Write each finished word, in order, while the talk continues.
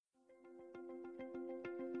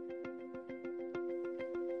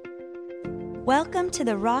Welcome to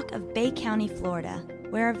the Rock of Bay County, Florida,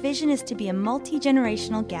 where our vision is to be a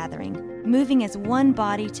multi-generational gathering, moving as one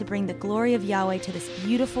body to bring the glory of Yahweh to this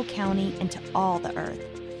beautiful county and to all the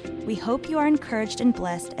earth. We hope you are encouraged and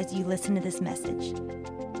blessed as you listen to this message.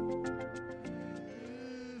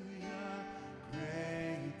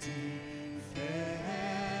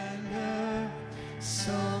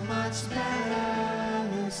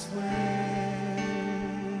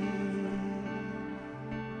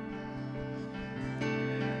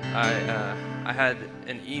 I had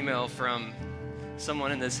an email from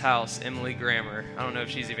someone in this house, Emily Grammer. I don't know if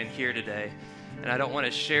she's even here today. And I don't want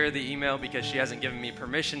to share the email because she hasn't given me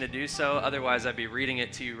permission to do so. Otherwise, I'd be reading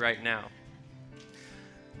it to you right now.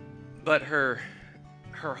 But her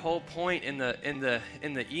whole point in the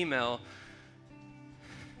email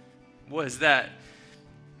was that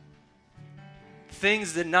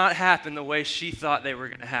things did not happen the way she thought they were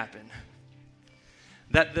going to happen.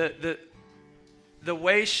 That the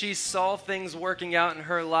way she saw things working out in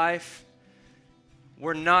her life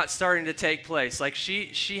were not starting to take place. Like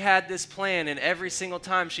she had this plan, and every single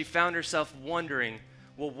time she found herself wondering,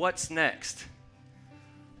 well, what's next?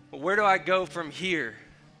 Where do I go from here?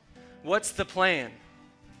 What's the plan?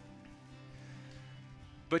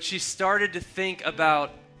 But she started to think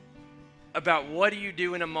about what do you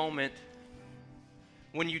do in a moment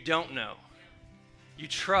when you don't know? You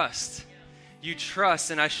trust. You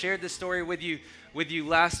trust. And I shared this story with you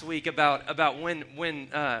last week about when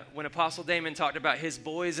Apostle Damon talked about his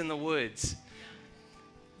boys in the woods.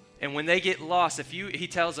 And when they get lost, he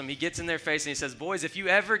tells them, he gets in their face and he says, boys, if you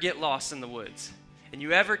ever get lost in the woods and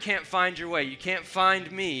you ever can't find your way, you can't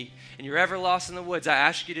find me, and you're ever lost in the woods, I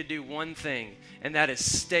ask you to do one thing, and that is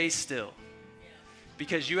stay still.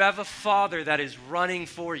 Because you have a Father that is running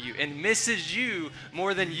for you and misses you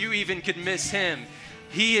more than you even could miss him.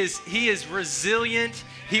 He is resilient.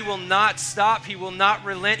 He will not stop. He will not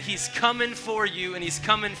relent. He's coming for you, and he's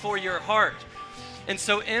coming for your heart. And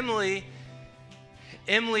so Emily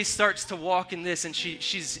starts to walk in this, and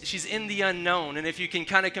she's in the unknown. And if you can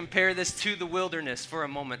kind of compare this to the wilderness for a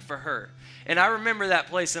moment for her. And I remember that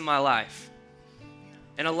place in my life.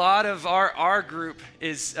 And a lot of our group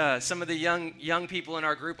is, some of the young people in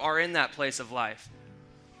our group are in that place of life.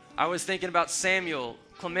 I was thinking about Samuel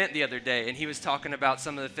Clement the other day, and he was talking about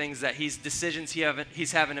some of the things that decisions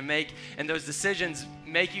he's having to make, and those decisions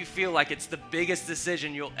make you feel like it's the biggest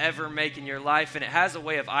decision you'll ever make in your life, and it has a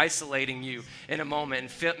way of isolating you in a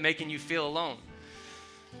moment and making you feel alone.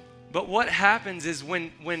 But what happens is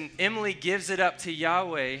when Emily gives it up to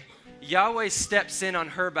Yahweh, Yahweh steps in on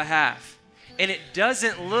her behalf, and it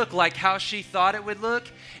doesn't look like how she thought it would look.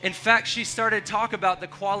 In fact, she started to talk about the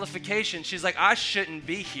qualifications. She's like, I shouldn't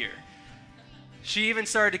be here. She even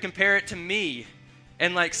started to compare it to me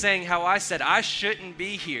and like saying how I said, I shouldn't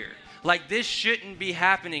be here. Like this shouldn't be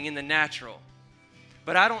happening in the natural.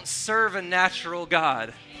 But I don't serve a natural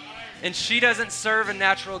God. And she doesn't serve a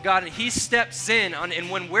natural God. And he steps in and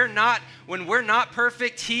when we're not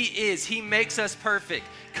perfect, he is. He makes us perfect.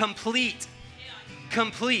 Complete.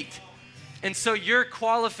 And so your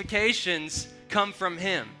qualifications come from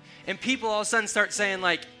him. And people all of a sudden start saying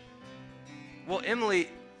like, well, Emily,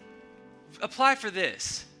 apply for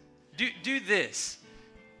this. Do this.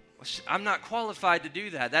 I'm not qualified to do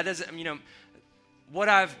that. That doesn't, what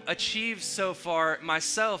I've achieved so far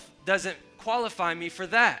myself doesn't qualify me for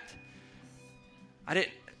that. I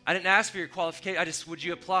didn't ask for your qualification. Would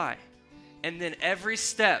you apply? And then every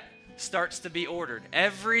step starts to be ordered.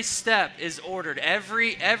 Every step is ordered.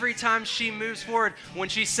 Every time she moves forward, when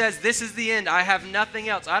she says, this is the end, I have nothing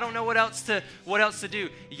else. I don't know what else to do.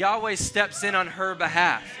 Yahweh steps in on her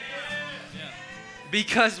behalf.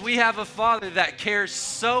 Because we have a Father that cares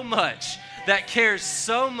so much, and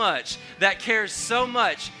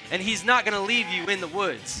he's not going to leave you in the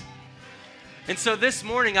woods. And so this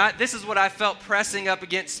morning, this is what I felt pressing up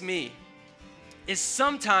against me, is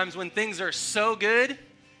sometimes when things are so good,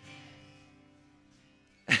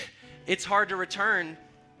 it's hard to return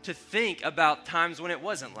to think about times when it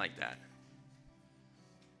wasn't like that.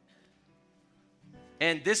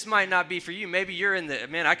 And this might not be for you. Maybe you're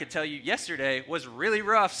I could tell you yesterday was really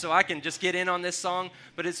rough, so I can just get in on this song.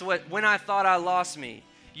 But it's when I thought I lost me,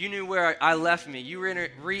 you knew where I left me. You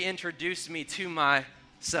reintroduced me to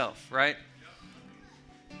myself, right?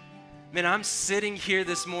 Man, I'm sitting here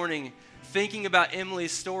this morning thinking about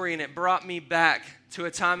Emily's story, and it brought me back to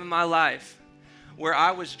a time in my life where I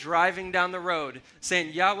was driving down the road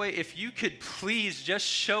saying, Yahweh, if you could please just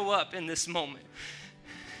show up in this moment.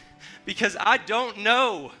 Because I don't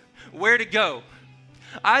know where to go.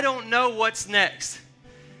 I don't know what's next.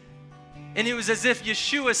 And it was as if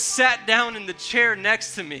Yeshua sat down in the chair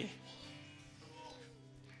next to me.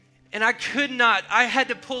 And I had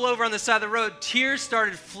to pull over on the side of the road. Tears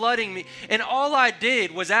started flooding me. And all I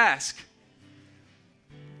did was ask,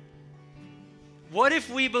 what if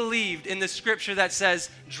we believed in the scripture that says,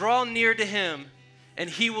 draw near to him and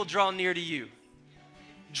he will draw near to you?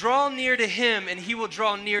 Draw near to him and he will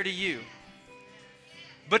draw near to you.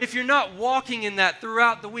 But if you're not walking in that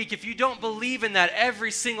throughout the week, if you don't believe in that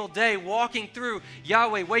every single day, walking through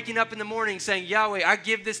Yahweh, waking up in the morning saying, Yahweh, I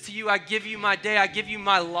give this to you. I give you my day. I give you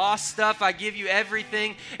my lost stuff. I give you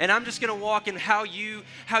everything. And I'm just going to walk in how you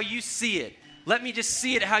see it. Let me just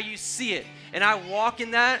see it how you see it. And I walk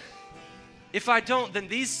in that. If I don't, then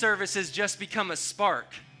these services just become a spark.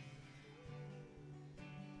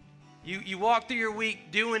 You walk through your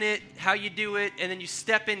week doing it how you do it, and then you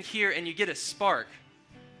step in here and you get a spark.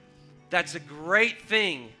 That's a great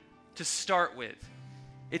thing to start with.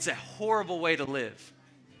 It's a horrible way to live.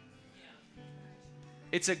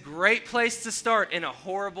 It's a great place to start and a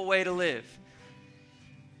horrible way to live.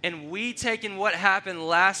 And we taking what happened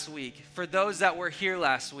last week, for those that were here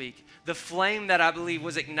last week, the flame that I believe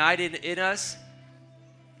was ignited in us,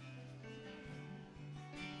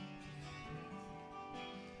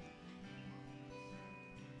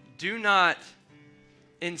 do not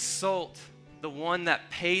insult the one that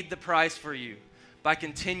paid the price for you by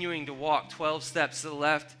continuing to walk 12 steps to the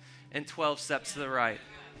left and 12 steps to the right.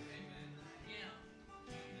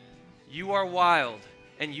 You are wild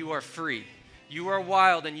and you are free. You are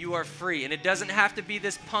wild and you are free. And it doesn't have to be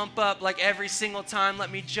this pump up like every single time,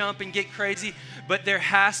 let me jump and get crazy. But there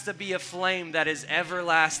has to be a flame that is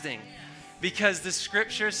everlasting. Because the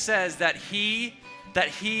scripture says that he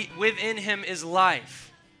within him is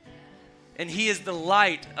life. And he is the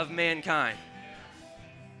light of mankind.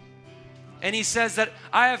 And he says that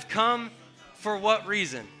I have come for what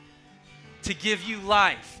reason? To give you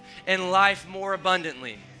life and life more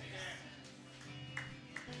abundantly.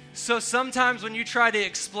 So sometimes when you try to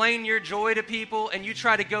explain your joy to people and you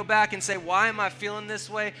try to go back and say, why am I feeling this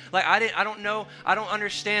way? Like I don't know, I don't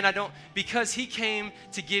understand, because he came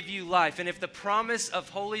to give you life. And if the promise of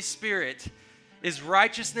Holy Spirit is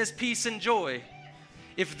righteousness, peace, and joy,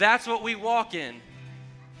 if that's what we walk in,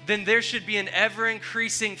 then there should be an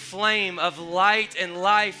ever-increasing flame of light and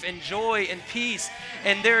life and joy and peace.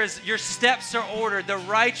 And your steps are ordered. The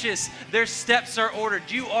righteous, their steps are ordered.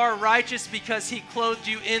 You are righteous because he clothed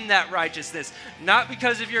you in that righteousness. Not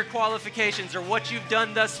because of your qualifications or what you've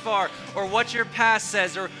done thus far or what your past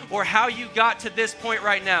says or how you got to this point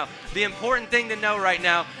right now. The important thing to know right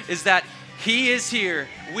now is that he is here.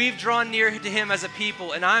 We've drawn near to him as a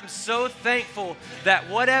people, and I'm so thankful that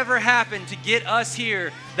whatever happened to get us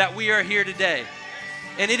here, that we are here today.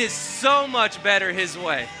 And it is so much better his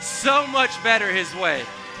way. So much better his way.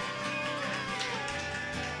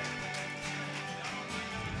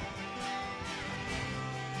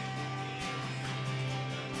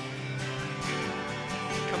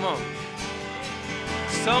 Come on.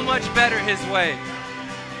 So much better his way.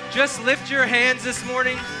 Just lift your hands this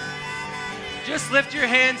morning. Just lift your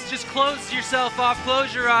hands, just close yourself off,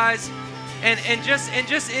 close your eyes, and just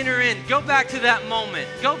enter in. Go back to that moment.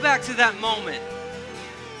 Go back to that moment.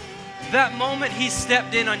 That moment he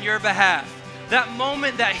stepped in on your behalf. That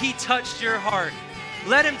moment that he touched your heart.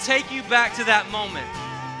 Let him take you back to that moment.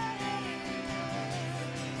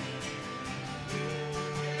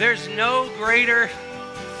 There's no greater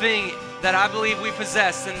thing that I believe we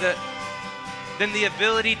possess than the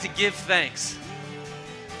ability to give thanks.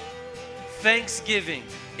 Thanksgiving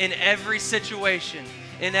in every situation,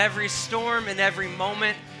 in every storm, in every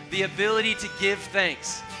moment, the ability to give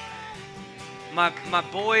thanks. My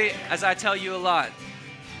boy, as I tell you a lot,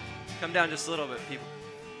 come down just a little bit, people.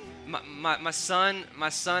 My son,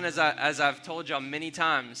 as I've told y'all many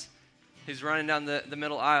times, who's running down the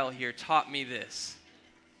middle aisle here, taught me this.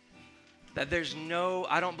 That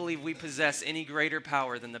I don't believe we possess any greater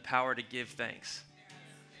power than the power to give thanks.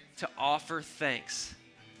 To offer thanks.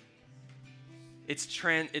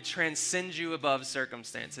 It transcends you above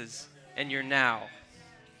circumstances and your now.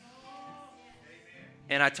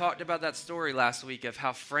 And I talked about that story last week of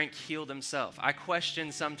how Frank healed himself. I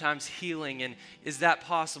question sometimes healing and is that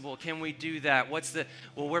possible? Can we do that?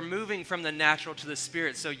 We're moving from the natural to the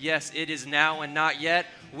spirit. So yes, it is now and not yet.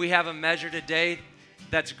 We have a measure today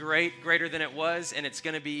that's greater than it was, and it's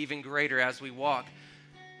going to be even greater as we walk.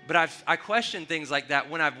 But I question things like that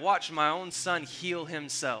when I've watched my own son heal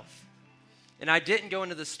himself. And I didn't go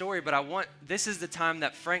into the story, but this is the time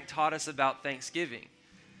that Frank taught us about Thanksgiving.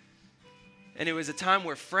 And it was a time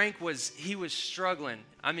where Frank was struggling.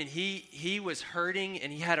 I mean, he was hurting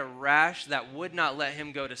and he had a rash that would not let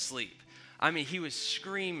him go to sleep. I mean, he was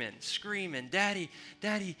screaming, Daddy,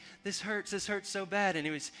 this hurts so bad.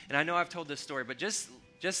 And I know I've told this story, but just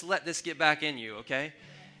let this get back in you, okay?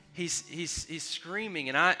 He's screaming,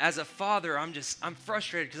 and I, as a father, I'm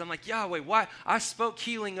frustrated because I'm like, Yahweh, why? I spoke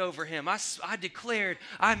healing over him. I declared,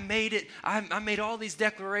 I made it. I made all these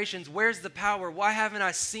declarations. Where's the power? Why haven't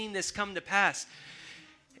I seen this come to pass?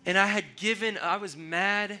 And I was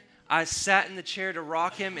mad. I sat in the chair to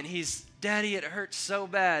rock him, and Daddy, it hurts so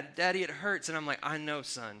bad. Daddy, it hurts. And I'm like, I know,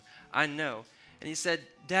 son, I know. And he said,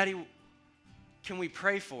 Daddy, can we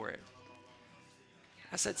pray for it?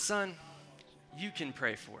 I said, son, you can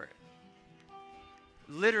pray for it.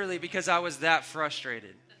 Literally, because I was that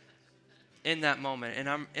frustrated in that moment.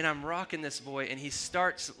 And I'm rocking this boy, and he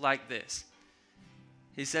starts like this.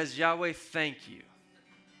 He says, Yahweh, thank you.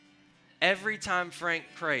 Every time Frank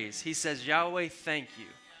prays, he says, Yahweh, thank you.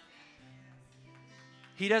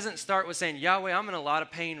 He doesn't start with saying, Yahweh, I'm in a lot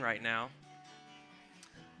of pain right now.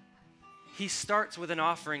 He starts with an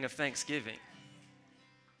offering of thanksgiving.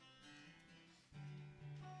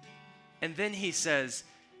 And then he says,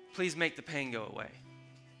 please make the pain go away.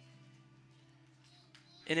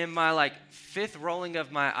 And in my fifth rolling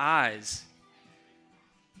of my eyes,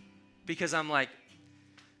 because I'm like,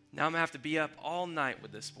 now I'm gonna have to be up all night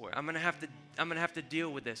with this boy. I'm gonna have to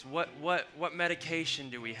deal with this. What medication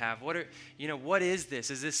do we have? What is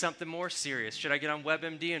this? Is this something more serious? Should I get on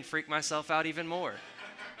WebMD and freak myself out even more?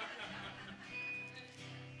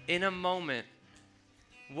 In a moment,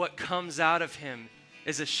 what comes out of him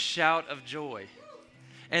is a shout of joy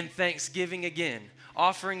and thanksgiving again,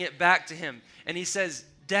 offering it back to him. And he says,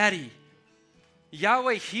 Daddy,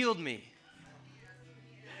 Yahweh healed me.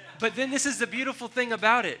 But then this is the beautiful thing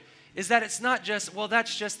about it, is that it's not just, well,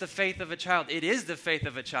 that's just the faith of a child. It is the faith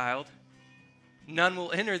of a child. None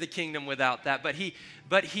will enter the kingdom without that. But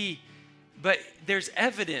there's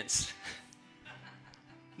evidence.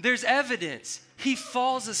 There's evidence. He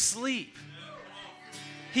falls asleep.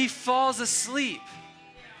 He falls asleep.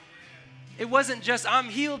 It wasn't just, I'm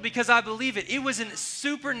healed because I believe it. It was a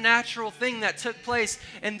supernatural thing that took place.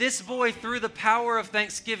 And this boy, through the power of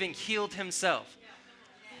thanksgiving, healed himself.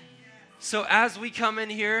 So as we come in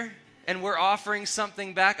here and we're offering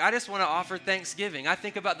something back, I just want to offer thanksgiving. I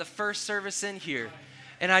think about the first service in here.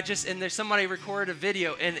 And there's somebody recorded a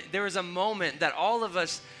video, and there was a moment that all of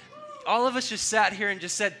us just sat here and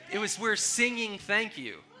just said, we're singing thank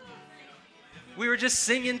you. We were just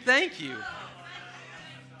singing thank you.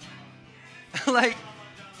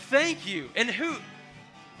 Thank you. And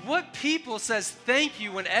what people says thank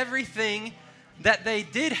you when everything that they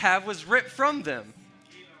did have was ripped from them?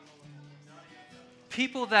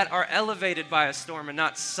 People that are elevated by a storm and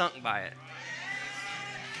not sunk by it.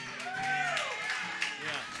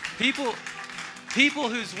 People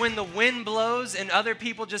who's, when the wind blows and other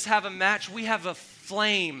people just have a match, we have a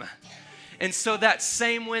flame. And so that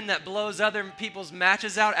same wind that blows other people's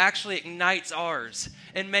matches out actually ignites ours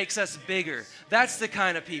and makes us bigger. That's the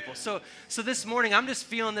kind of people. So this morning, I'm just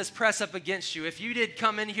feeling this press up against you. If you did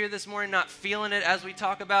come in here this morning not feeling it as we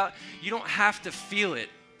talk about, you don't have to feel it.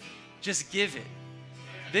 Just give it.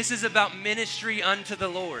 This is about ministry unto the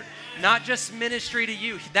Lord, not just ministry to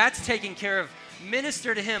you. That's taken care of.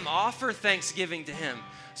 Minister to him. Offer thanksgiving to him.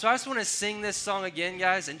 So I just want to sing this song again,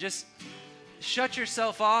 guys, and just shut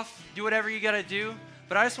yourself off. Do whatever you got to do.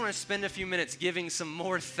 But I just want to spend a few minutes giving some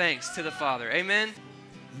more thanks to the Father. Amen?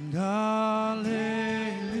 Hallelujah.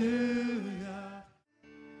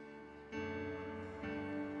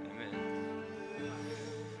 Amen.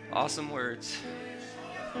 Awesome words.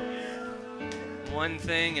 One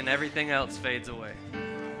thing and everything else fades away.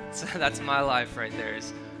 So that's my life right there.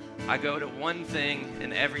 I go to one thing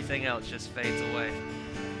and everything else just fades away.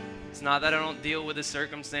 It's not that I don't deal with the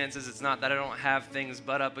circumstances. It's not that I don't have things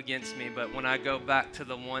butt up against me. But when I go back to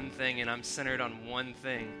the one thing and I'm centered on one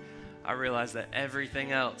thing, I realize that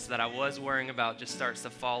everything else that I was worrying about just starts to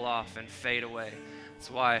fall off and fade away.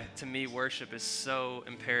 That's why, to me, worship is so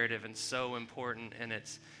imperative and so important. And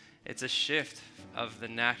it's a shift of the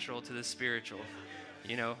natural to the spiritual.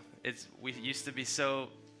 We used to be so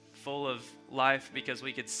full of life because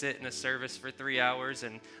we could sit in a service for 3 hours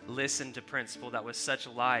and listen to principle that was such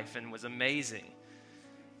life and was amazing.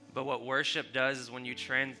 But what worship does is when you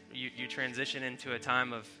transition into a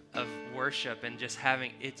time of worship and just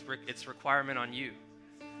having its requirement on you.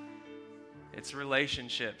 It's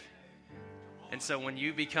relationship. And so when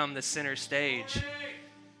you become the center stage,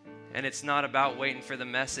 and it's not about waiting for the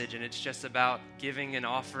message, and it's just about giving an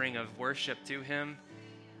offering of worship to him,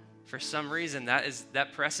 for some reason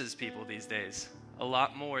that presses people these days a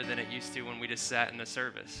lot more than it used to when we just sat in the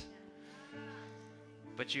service.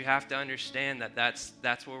 But you have to understand that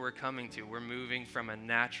that's where we're coming to. We're moving from a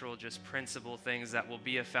natural, just principle things that will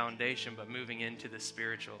be a foundation, but moving into the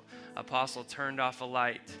spiritual. Apostle turned off a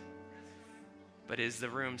light, but is the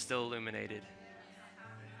room still illuminated?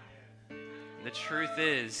 The truth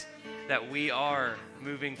is that we are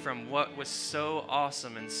moving from what was so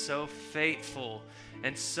awesome and so faithful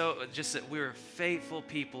and so just that we were faithful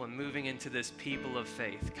people and moving into this people of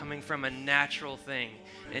faith, coming from a natural thing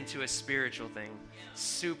into a spiritual thing,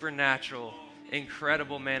 supernatural,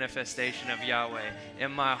 incredible manifestation of Yahweh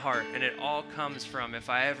in my heart. And it all comes from, if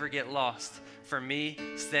I ever get lost, for me,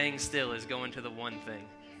 staying still is going to the one thing,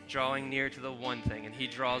 drawing near to the one thing, and he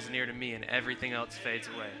draws near to me and everything else fades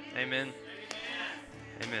away. Amen.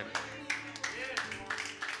 Amen.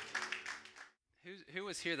 Who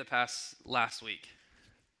was here last week?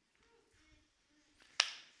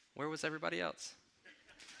 Where was everybody else?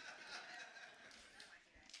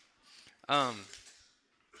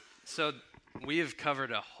 So we have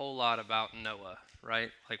covered a whole lot about Noah,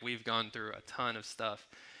 right? Like we've gone through a ton of stuff,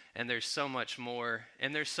 and there's so much more,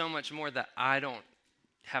 that I don't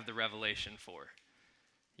have the revelation for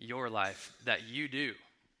your life that you do,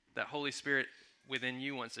 that Holy Spirit within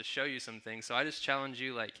you wants to show you some things. So I just challenge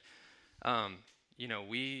you,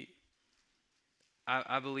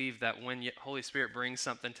 I believe that when Holy Spirit brings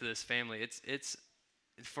something to this family, it's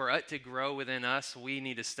for it to grow within us, we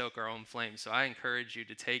need to stoke our own flame. So I encourage you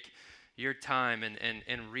to take your time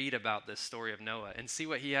and read about this story of Noah and see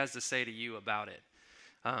what he has to say to you about it.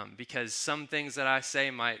 Because some things that I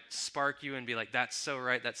say might spark you and be like, that's so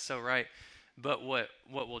right. But what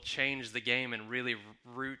will change the game and really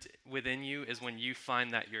root within you is when you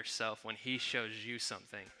find that yourself, when he shows you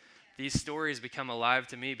something. These stories become alive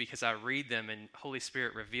to me because I read them and Holy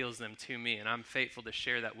Spirit reveals them to me, and I'm faithful to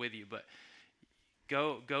share that with you. But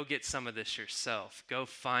go get some of this yourself. Go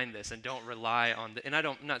find this and don't rely on and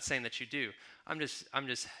I'm not saying that you do. I'm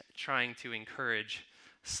just trying to encourage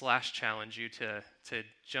 / challenge you to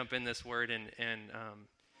jump in this word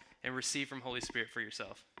and receive from Holy Spirit for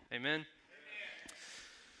yourself. Amen.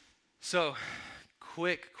 So,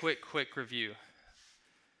 quick review,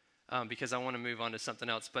 because I want to move on to something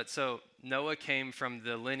else. But so, Noah came from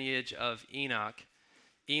the lineage of Enoch.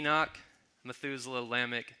 Enoch, Methuselah,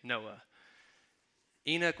 Lamech, Noah.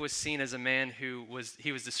 Enoch was seen as a man who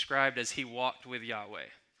was described as he walked with Yahweh.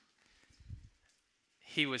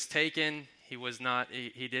 He was taken,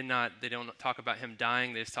 he did not, they don't talk about him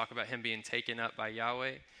dying, they just talk about him being taken up by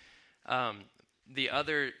Yahweh. The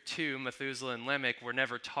other two, Methuselah and Lamech, were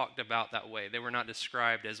never talked about that way. They were not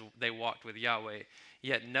described as they walked with Yahweh.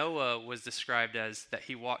 Yet Noah was described as that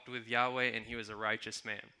he walked with Yahweh and he was a righteous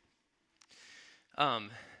man.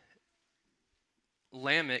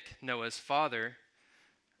 Lamech, Noah's father,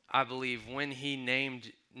 I believe when he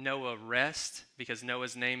named Noah Rest, because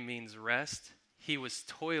Noah's name means rest, he was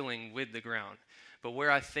toiling with the ground. But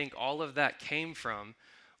where I think all of that came from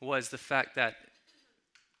was the fact that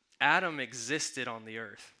Adam existed on the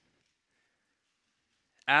earth.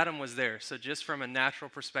 Adam was there. So just from a natural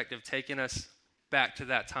perspective, taking us back to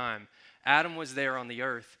that time, Adam was there on the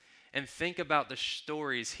earth. And think about the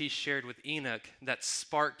stories he shared with Enoch that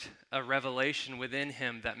sparked a revelation within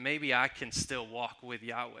him that maybe I can still walk with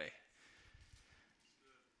Yahweh.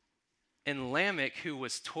 And Lamech, who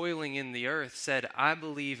was toiling in the earth, said, I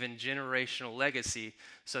believe in generational legacy.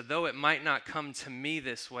 So though it might not come to me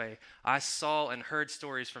this way, I saw and heard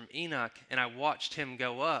stories from Enoch, and I watched him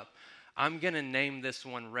go up. I'm going to name this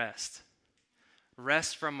one Rest.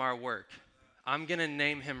 Rest from our work. I'm going to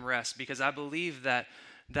name him Rest because I believe that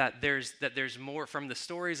there's more. From the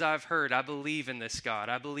stories I've heard, I believe in this God.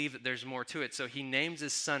 I believe that there's more to it. So he names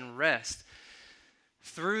his son Rest.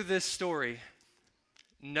 Through this story,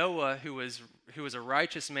 Noah, who was a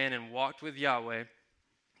righteous man and walked with Yahweh,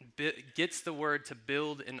 gets the word to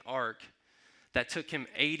build an ark that took him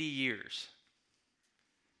 80 years.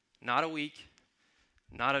 Not a week,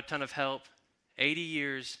 not a ton of help, 80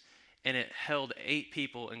 years, and it held 8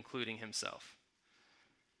 people, including himself.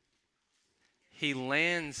 He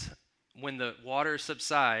lands, when the waters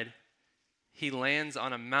subside, he lands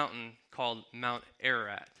on a mountain called Mount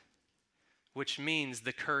Ararat, which means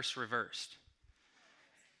the curse reversed.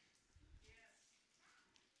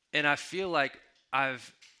 And I feel like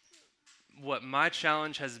what my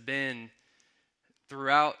challenge has been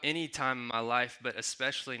throughout any time in my life, but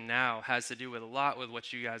especially now, has to do with a lot with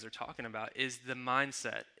what you guys are talking about, is the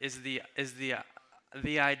mindset, is the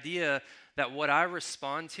idea that what I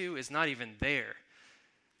respond to is not even there.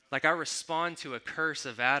 Like I respond to a curse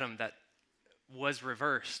of Adam that was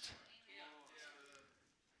reversed.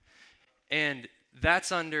 And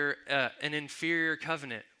that's under an inferior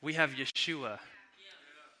covenant. We have Yeshua.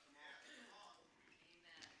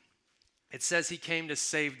 it says he came to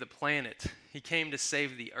save the planet. He came to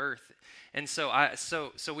save the earth. And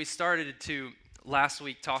so we started to last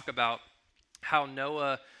week talk about how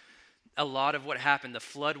Noah, a lot of what happened, the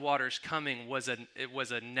flood waters coming was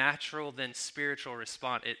a natural then spiritual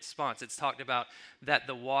response. It's talked about that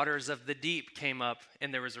the waters of the deep came up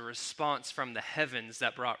and there was a response from the heavens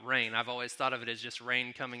that brought rain. I've always thought of it as just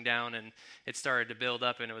rain coming down and it started to build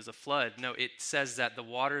up and it was a flood. No, it says that the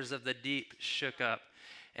waters of the deep shook up.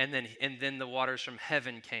 And then the waters from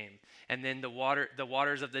heaven came. And then the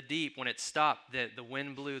waters of the deep, when it stopped, the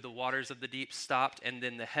wind blew, the waters of the deep stopped, and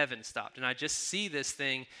then the heaven stopped. And I just see this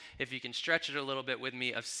thing, if you can stretch it a little bit with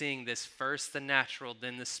me, of seeing this first the natural,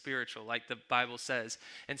 then the spiritual, like the Bible says.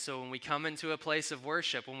 And so when we come into a place of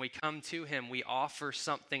worship, when we come to him, we offer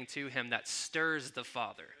something to him that stirs the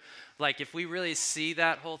Father. Like if we really see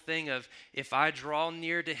that whole thing of, if I draw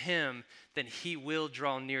near to him, then he will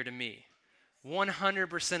draw near to me.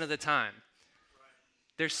 100% of the time.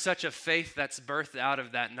 There's such a faith that's birthed out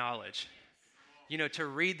of that knowledge. You know, to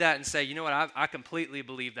read that and say, you know what, I completely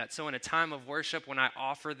believe that. So in a time of worship, when I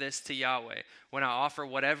offer this to Yahweh, when I offer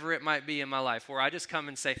whatever it might be in my life, where I just come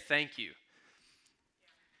and say thank you,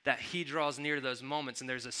 that he draws near to those moments, and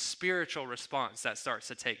there's a spiritual response that starts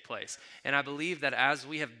to take place. And I believe that as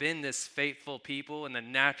we have been this faithful people in the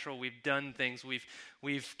natural, we've done things,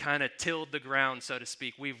 we've kind of tilled the ground, so to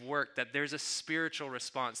speak, we've worked, that there's a spiritual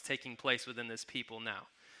response taking place within this people now.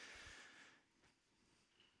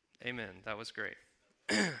 Amen. That was great.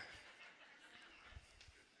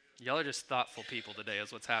 Y'all are just thoughtful people today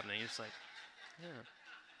is what's happening. You're just like, yeah.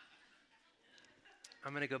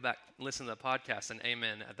 I'm going to go back, listen to the podcast, and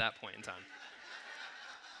amen at that point in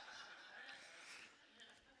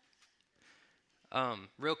time.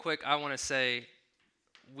 Real quick, I want to say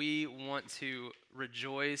we want to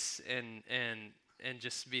rejoice and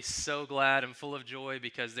just be so glad and full of joy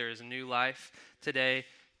because there is a new life today.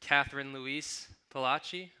 Catherine Louise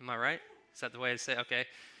Palachi, am I right? Is that the way to say it? Okay.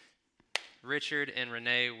 Richard and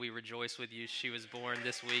Renee, we rejoice with you. She was born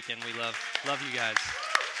this week, and we love you guys.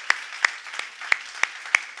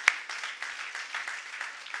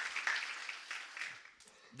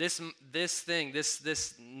 This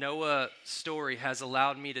Noah story has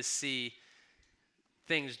allowed me to see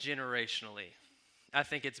things generationally. I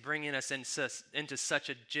think it's bringing us into such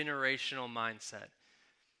a generational mindset.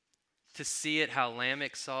 To see it how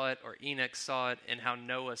Lamech saw it or Enoch saw it and how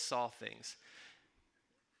Noah saw things.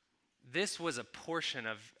 This was a portion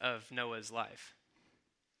of Noah's life.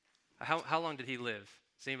 How long did he live?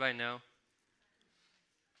 Does anybody know?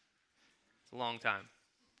 It's a long time.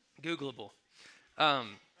 Googleable.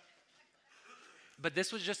 But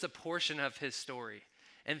this was just a portion of his story.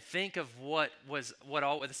 And think of what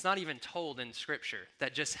all, it's not even told in Scripture,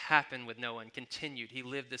 that just happened with Noah and continued. He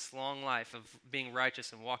lived this long life of being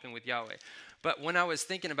righteous and walking with Yahweh. But when I was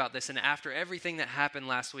thinking about this, and after everything that happened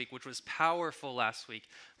last week, which was powerful last week,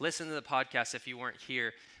 listen to the podcast if you weren't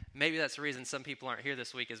here. Maybe that's the reason some people aren't here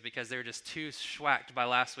this week, is because they're just too schwacked by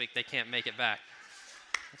last week, they can't make it back.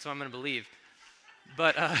 That's what I'm going to believe.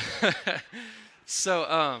 But,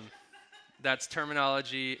 that's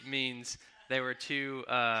terminology, means they were too,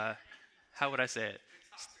 how would I say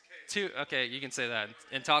it? Okay, you can say that.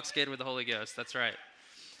 Intoxicated with the Holy Ghost, that's right.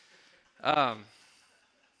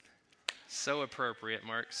 So appropriate,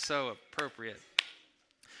 Mark, so appropriate.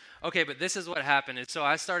 Okay, but this is what happened. And so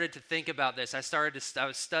I started to think about this. I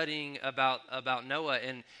was studying about Noah,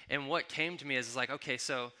 and what came to me is like, okay,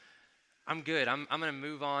 so I'm good. I'm going to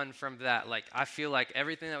move on from that. Like, I feel like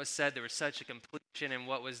everything that was said, there was such a completion in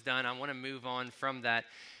what was done. I want to move on from that.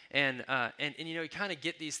 And you know, you kind of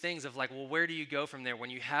get these things of like, well, where do you go from there? When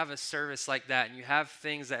you have a service like that and you have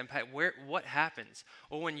things that impact, what happens?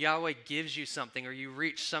 Or when Yahweh gives you something, or you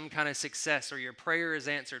reach some kind of success, or your prayer is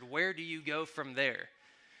answered, where do you go from there?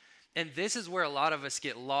 And this is where a lot of us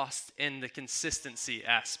get lost in the consistency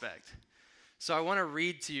aspect. So I want to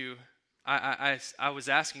read to you, I was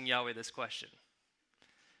asking Yahweh this question.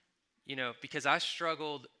 You know, because I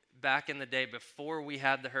struggled back in the day before we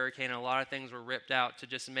had the hurricane and a lot of things were ripped out to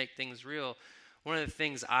just make things real. One of the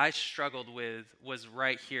things I struggled with was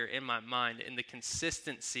right here in my mind, in the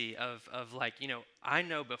consistency of like, you know, I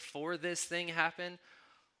know before this thing happened,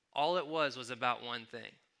 all it was about one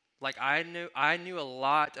thing. Like I knew a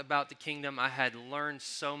lot about the kingdom. I had learned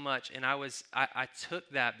so much, and I took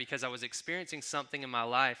that because I was experiencing something in my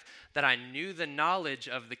life that I knew the knowledge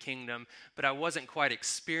of the kingdom, but I wasn't quite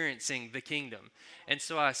experiencing the kingdom. And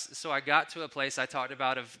so I got to a place I talked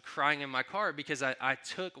about of crying in my car because I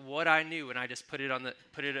took what I knew and I just put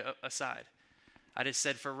it aside. I just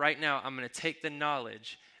said, for right now, I'm going to take the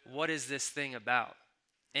knowledge. What is this thing about?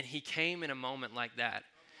 And he came in a moment like that.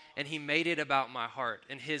 And he made it about my heart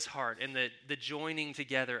and his heart and the joining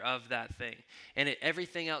together of that thing. And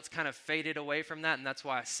everything else kind of faded away from that, and that's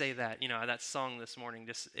why I say that. That song this morning,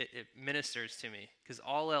 just it ministers to me because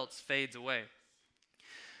all else fades away.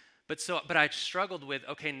 But I struggled with,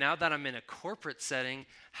 okay, now that I'm in a corporate setting,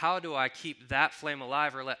 how do I keep that flame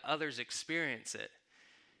alive or let others experience it?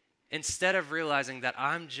 Instead of realizing that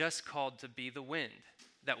I'm just called to be the wind,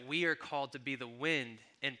 that we are called to be the wind,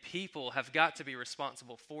 and people have got to be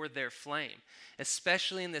responsible for their flame.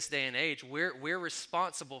 Especially in this day and age, we're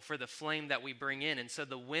responsible for the flame that we bring in. And so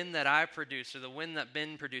the wind that I produce or the wind that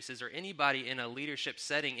Ben produces or anybody in a leadership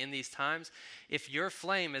setting in these times, if your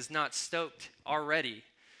flame is not stoked already,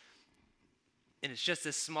 and it's just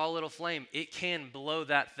this small little flame, it can blow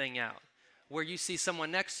that thing out. Where you see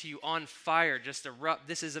someone next to you on fire, just erupt,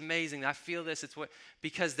 this is amazing, I feel this,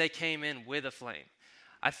 because they came in with a flame.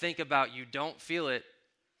 I think about you don't feel it.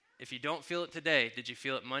 If you don't feel it today, did you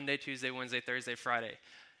feel it Monday, Tuesday, Wednesday, Thursday, Friday?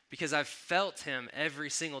 Because I've felt him every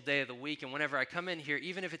single day of the week, and whenever I come in here,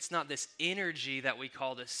 even if it's not this energy that we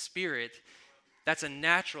call the Spirit, that's a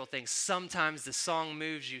natural thing. Sometimes the song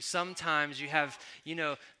moves you. Sometimes you have,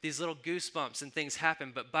 these little goosebumps and things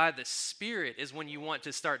happen. But by the Spirit is when you want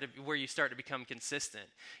to where you start to become consistent.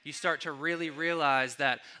 You start to really realize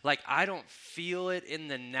that, I don't feel it in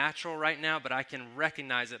the natural right now, but I can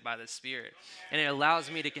recognize it by the Spirit. And it allows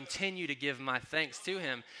me to continue to give my thanks to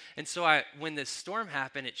Him. And so when this storm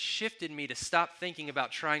happened, it shifted me to stop thinking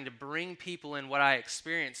about trying to bring people in what I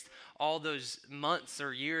experienced all those months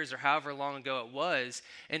or years or however long ago it was,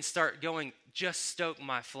 and start going, just stoke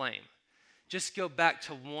my flame. Just go back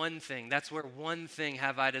to one thing. That's where one thing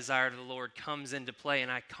have I desired of the Lord comes into play,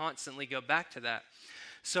 and I constantly go back to that.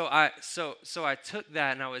 So I took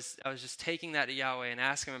that, and I was just taking that to Yahweh and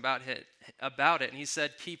asking Him about it, and He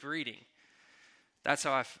said, keep reading. That's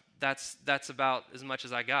about as much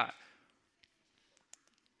as I got.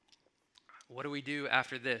 What do we do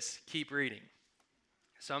after this? Keep reading.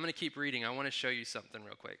 So I'm going to keep reading. I want to show you something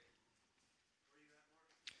real quick.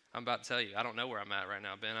 I'm about to tell you. I don't know where I'm at right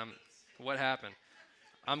now, Ben. What happened?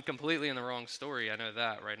 I'm completely in the wrong story. I know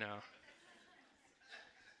that right now.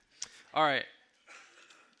 All right.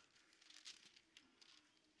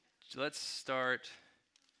 Let's start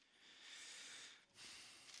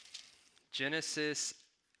Genesis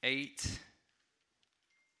 8.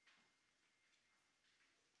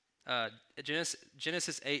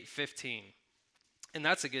 Genesis 8:15. And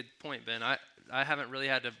that's a good point, Ben. I haven't really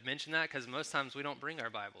had to mention that because most times we don't bring our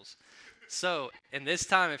Bibles. So, in this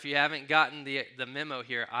time, if you haven't gotten the memo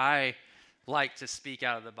here, I like to speak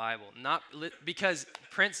out of the Bible. Not because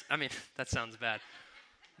that sounds bad.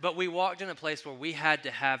 But we walked in a place where we had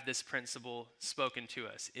to have this principle spoken to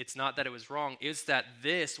us. It's not that it was wrong. It's that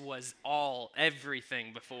this was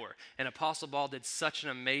everything before. And Apostle Paul did such an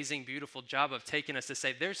amazing, beautiful job of taking us to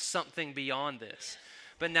say, there's something beyond this.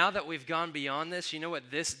 But now that we've gone beyond this, you know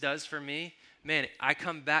what this does for me? Man, I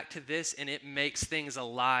come back to this and it makes things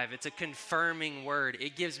alive. It's a confirming word.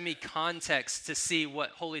 It gives me context to see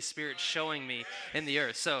what Holy Spirit's showing me in the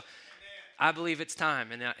earth. So I believe it's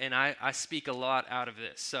time, and I speak a lot out of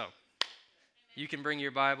this. So you can bring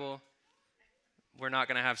your Bible. We're not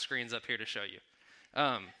going to have screens up here to show you.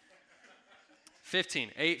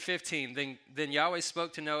 8:15. Then Yahweh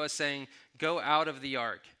spoke to Noah, saying, go out of the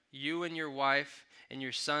ark, you and your wife, and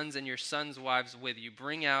your sons and your sons' wives with you.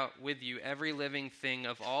 Bring out with you every living thing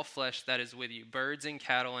of all flesh that is with you, birds and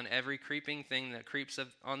cattle and every creeping thing that creeps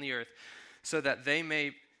on the earth, so that they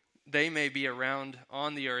may be around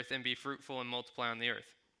on the earth and be fruitful and multiply on the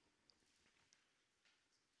earth.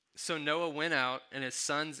 So Noah went out, and his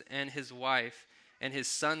sons and his wife and his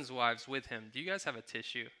sons' wives with him. Do you guys have a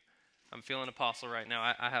tissue? I'm feeling apostle right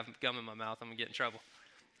now. I have gum in my mouth. I'm going to get in trouble.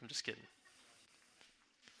 I'm just kidding.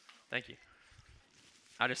 Thank you.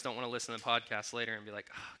 I just don't want to listen to the podcast later and be like,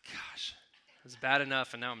 oh, gosh, it was bad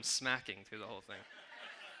enough, and now I'm smacking through the whole thing.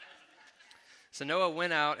 So Noah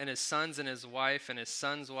went out, and his sons and his wife and his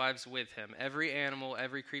sons' wives with him. Every animal,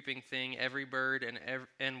 every creeping thing, every bird,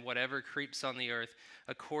 and whatever creeps on the earth,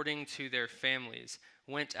 according to their families,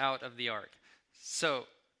 went out of the ark. So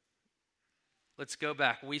let's go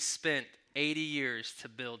back. We spent 80 years to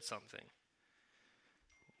build something.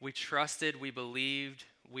 We trusted, we believed,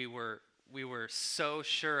 we were so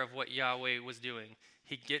sure of what Yahweh was doing.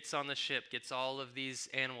 He gets on the ship, gets all of these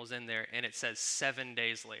animals in there, and it says 7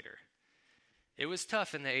 days later. It was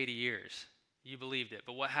tough in the 80 years. You believed it.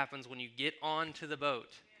 But what happens when you get onto the boat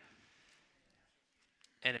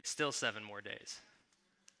and it's still 7 more days?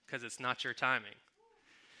 Because it's not your timing.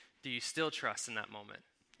 Do you still trust in that moment?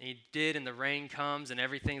 And you did, and the rain comes and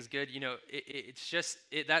everything's good. You know, it's just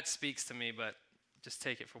that speaks to me, but just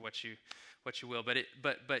take it for what you will.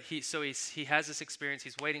 But he has this experience.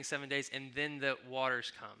 He's waiting 7 days, and then the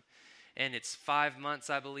waters come. And it's 5 months,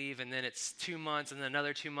 I believe, and then it's 2 months, and then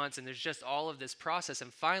another 2 months, and there's just all of this process.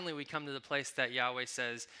 And finally, we come to the place that Yahweh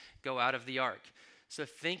says, go out of the ark. So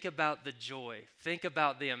think about the joy. Think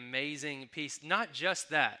about the amazing peace. Not just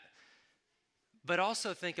that, but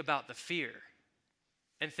also think about the fear.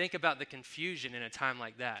 And think about the confusion in a time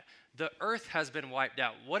like that. The earth has been wiped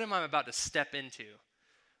out. What am I about to step into?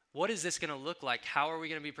 What is this going to look like? How are we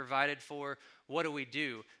going to be provided for? What do we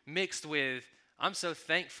do? Mixed with, I'm so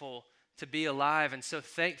thankful to be alive and so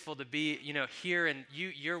thankful to be, here, and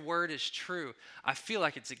your word is true. I feel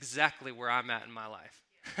like it's exactly where I'm at in my life.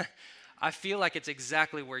 I feel like it's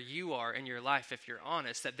exactly where you are in your life, if you're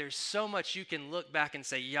honest, that there's so much you can look back and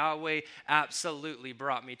say, Yahweh absolutely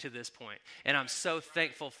brought me to this point, and I'm so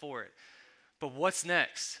thankful for it. But what's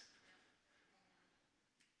next?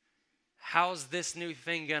 How's this new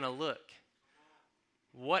thing going to look?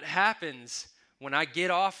 What happens when I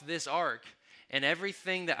get off this ark and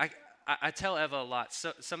everything that I tell Eva a lot.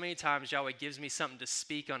 So many times Yahweh gives me something to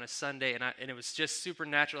speak on a Sunday, and it was just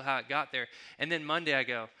supernatural how it got there. And then Monday I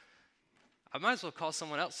go, I might as well call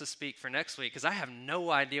someone else to speak for next week because I have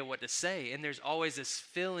no idea what to say. And there's always this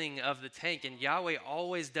filling of the tank, and Yahweh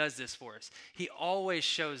always does this for us. He always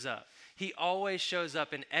shows up. He always shows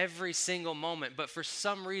up in every single moment. But for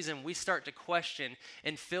some reason, we start to question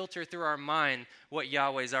and filter through our mind what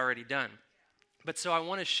Yahweh's already done. But so I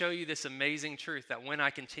want to show you this amazing truth that when I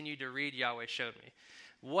continued to read, Yahweh showed me.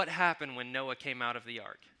 What happened when Noah came out of the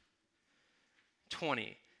ark?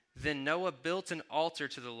 20. Then Noah built an altar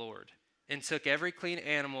to the Lord and took every clean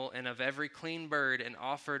animal and of every clean bird and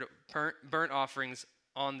offered burnt offerings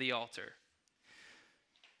on the altar.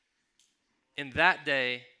 In that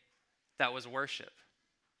day, that was worship.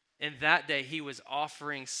 In that day, he was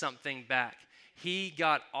offering something back. He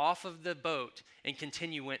got off of the boat and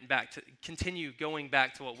continue going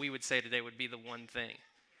back to what we would say today would be the one thing.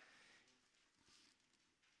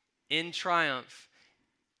 In triumph,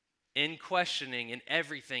 in questioning, in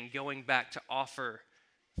everything, going back to offer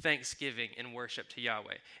thanksgiving and worship to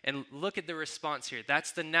Yahweh. And look at the response here.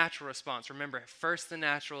 That's the natural response. Remember, first the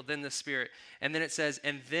natural, then the spirit. And then it says,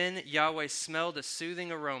 and then Yahweh smelled a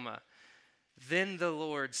soothing aroma. Then the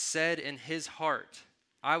Lord said in his heart,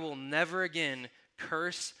 I will never again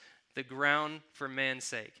curse the ground for man's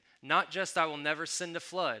sake. Not just I will never send a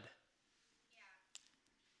flood.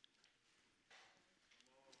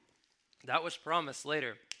 That was promised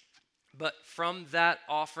later. But from that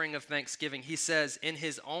offering of thanksgiving, he says, in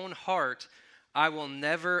his own heart, I will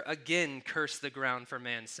never again curse the ground for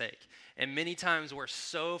man's sake. And many times we're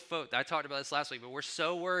so I talked about this last week, but we're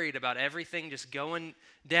so worried about everything just going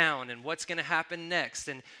down and what's going to happen next.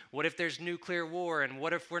 And what if there's nuclear war? And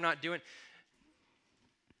what if we're not doing?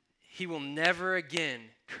 He will never again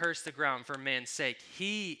curse the ground for man's sake.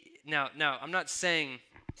 Now, I'm not saying,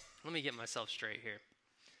 let me get myself straight here.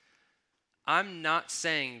 I'm not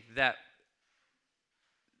saying that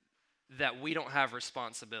we don't have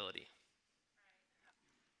responsibility.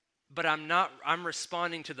 But I'm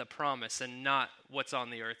responding to the promise and not what's on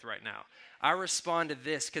the earth right now. I respond to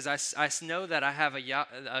this because I know that I have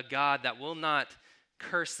a God that will not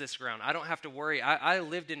curse this ground. I don't have to worry. I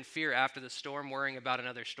lived in fear after the storm, worrying about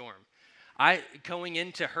another storm. Going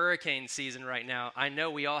into hurricane season right now, I know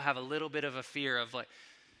we all have a little bit of a fear of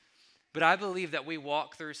but I believe that we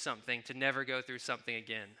walk through something to never go through something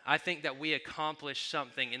again. I think that we accomplish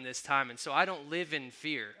something in this time, and so I don't live in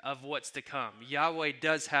fear of what's to come. Yahweh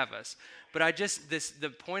does have us. But the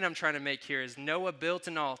point I'm trying to make here is Noah built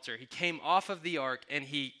an altar. He came off of the ark, and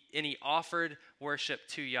he offered worship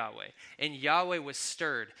to Yahweh. And Yahweh was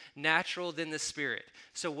stirred, natural than the spirit.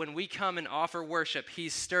 So when we come and offer worship,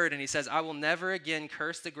 he's stirred, and he says, I will never again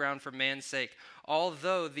curse the ground for man's sake.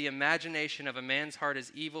 Although the imagination of a man's heart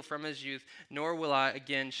is evil from his youth, nor will I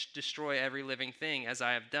again destroy every living thing as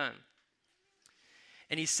I have done.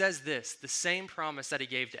 And he says this, the same promise that he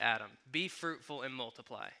gave to Adam, be fruitful and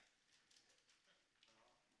multiply.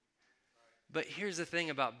 But here's the thing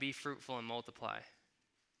about be fruitful and multiply.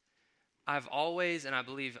 I've always, and I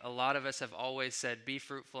believe a lot of us have always said, be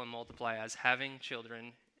fruitful and multiply as having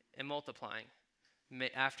children and multiplying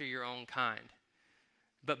after your own kind.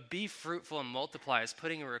 But be fruitful and multiply is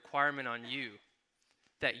putting a requirement on you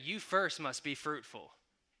that you first must be fruitful.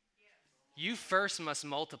 You first must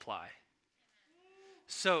multiply.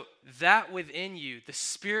 So that within you, the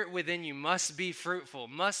spirit within you must be fruitful,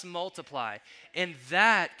 must multiply. And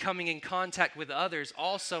that coming in contact with others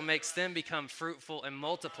also makes them become fruitful and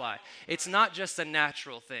multiply. It's not just a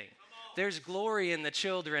natural thing. There's glory in the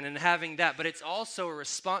children and having that, but it's also a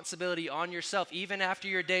responsibility on yourself, even after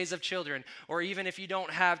your days of children, or even if you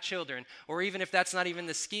don't have children, or even if that's not even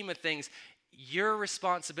the scheme of things. Your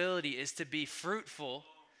responsibility is to be fruitful,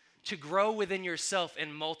 to grow within yourself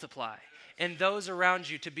and multiply, and those around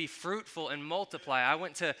you to be fruitful and multiply.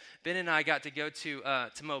 Ben and I got to go to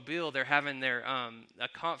Mobile. They're having their a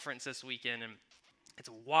conference this weekend, and it's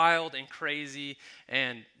wild and crazy,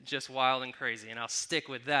 and just wild and crazy, and I'll stick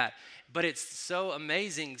with that. But it's so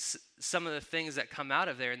amazing, some of the things that come out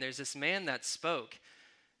of there. And there's this man that spoke.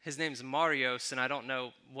 His name's Marios, and I don't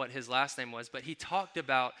know what his last name was, but he talked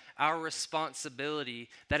about our responsibility,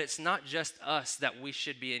 that it's not just us that we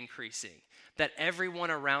should be increasing, that everyone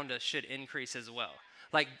around us should increase as well.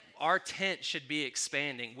 Like, our tent should be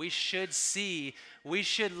expanding. We should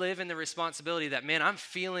live in the responsibility that, man, I'm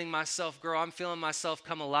feeling myself grow. I'm feeling myself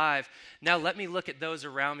come alive. Now let me look at those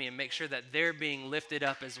around me and make sure that they're being lifted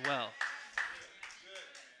up as well.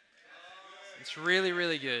 It's really,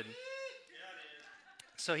 really good.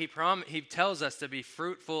 So he tells us to be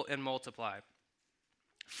fruitful and multiply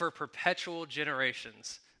for perpetual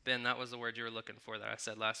generations. Ben, that was the word you were looking for that I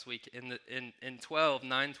said last week. In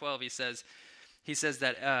 9:12, he says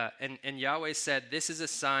that, and Yahweh said, "This is a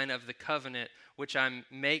sign of the covenant which I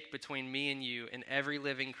make between me and you and every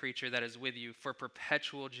living creature that is with you for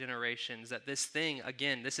perpetual generations." That this thing,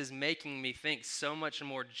 again, this is making me think so much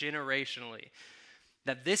more generationally.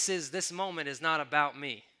 That this moment is not about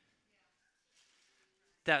me.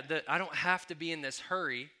 That I don't have to be in this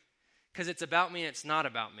hurry because it's about me and it's not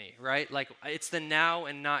about me, right? Like, it's the now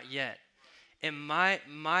and not yet. And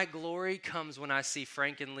my glory comes when I see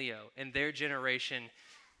Frank and Leo and their generation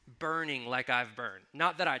burning like I've burned.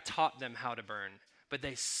 Not that I taught them how to burn, but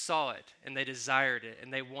they saw it and they desired it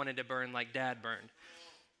and they wanted to burn like Dad burned.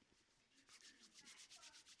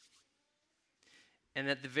 And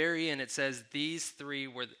at the very end it says these three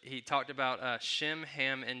he talked about Shem,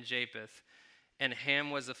 Ham, and Japheth. And Ham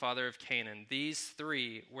was the father of Canaan. These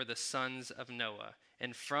three were the sons of Noah,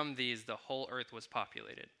 and from these the whole earth was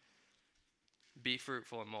populated. Be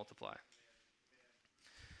fruitful and multiply.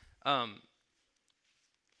 I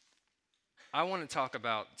want to talk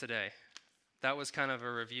about today. That was kind of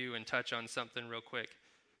a review and touch on something real quick.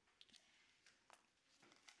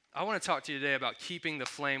 I want to talk to you today about keeping the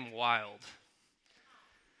flame wild.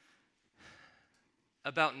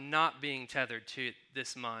 About not being tethered to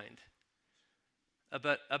this mind.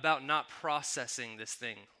 About not processing this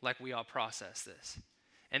thing like we all process this.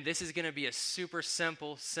 And this is going to be a super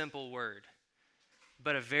simple word,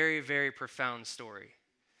 but a very, very profound story.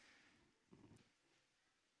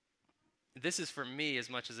 This is for me as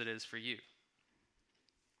much as it is for you.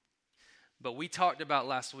 But we talked about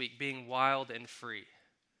last week being wild and free.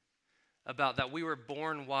 About that we were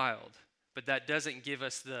born wild, but that doesn't give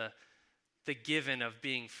us the given of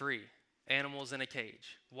being free. Animals in a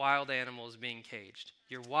cage. Wild animals being caged.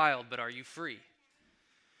 You're wild, but are you free?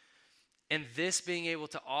 And this being able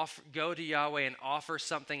to go to Yahweh and offer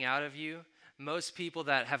something out of you, most people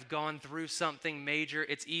that have gone through something major,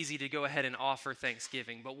 it's easy to go ahead and offer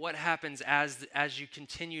thanksgiving. But what happens as you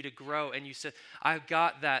continue to grow and you say, I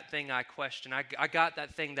got that thing I questioned. I got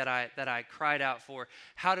that thing that I cried out for.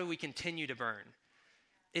 How do we continue to burn?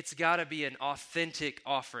 It's got to be an authentic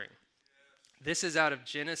offering. This is out of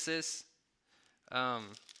Genesis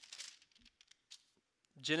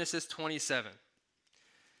 27.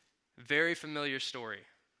 Very familiar story.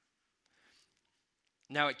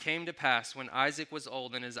 Now it came to pass when Isaac was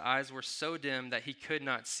old and his eyes were so dim that he could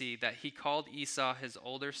not see, that he called Esau his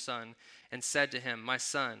older son and said to him, "My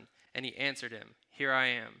son." And he answered him, "Here I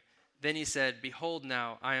am." Then he said, "Behold,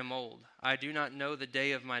 now I am old. I do not know the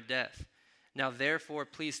day of my death. Now therefore,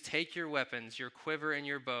 please take your weapons, your quiver and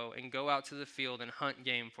your bow, and go out to the field and hunt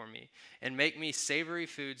game for me, and make me savory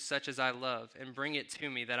food such as I love, and bring it to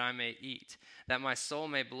me that I may eat, that my soul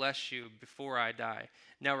may bless you before I die."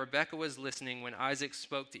 Now Rebekah was listening when Isaac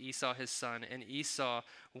spoke to Esau his son, and Esau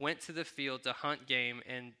went to the field to hunt game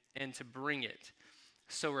and to bring it.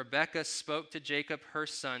 So Rebekah spoke to Jacob her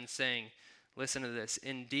son, saying, listen to this,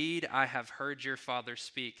 "Indeed I have heard your father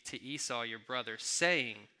speak to Esau your brother,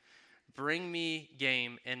 saying, bring me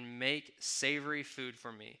game and make savory food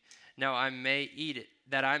for me. Now I may eat it,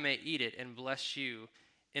 that I may eat it and bless you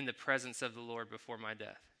in the presence of the Lord before my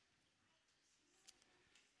death."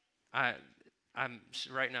 I'm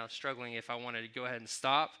right now struggling if I wanted to go ahead and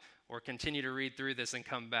stop or continue to read through this and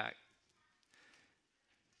come back.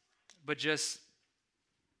 But just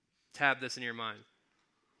tab this in your mind.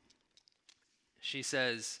 She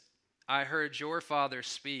says, "I heard your father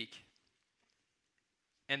speak."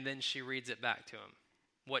 And then she reads it back to him,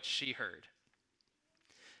 what she heard.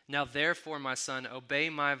 Now therefore, my son, obey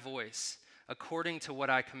my voice, according to what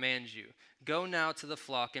I command you. Go now to the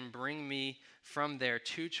flock and bring me from there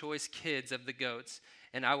 2 choice kids of the goats,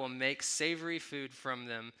 and I will make savory food from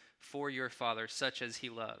them for your father, such as he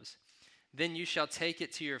loves. Then you shall take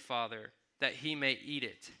it to your father, that he may eat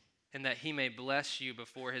it, and that he may bless you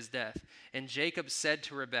before his death. And Jacob said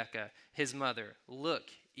to Rebekah, his mother, Look,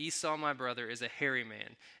 Esau my brother is a hairy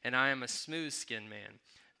man, and I am a smooth-skinned man.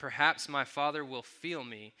 Perhaps my father will feel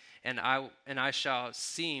me, and I shall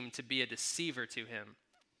seem to be a deceiver to him.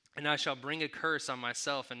 And I shall bring a curse on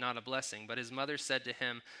myself and not a blessing. But his mother said to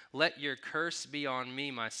him, Let your curse be on me,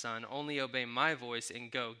 my son. Only obey my voice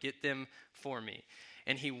and go, get them for me.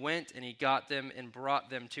 And he went and he got them and brought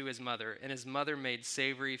them to his mother. And his mother made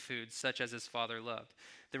savory food, such as his father loved.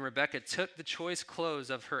 Then Rebekah took the choice clothes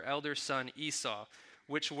of her elder son Esau,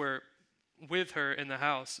 which were with her in the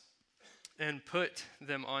house, and put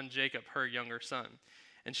them on Jacob, her younger son.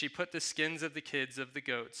 And she put the skins of the kids of the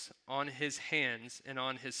goats on his hands and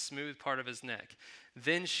on his smooth part of his neck.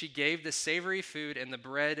 Then she gave the savory food and the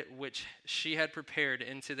bread which she had prepared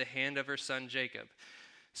into the hand of her son Jacob.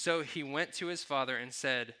 So he went to his father and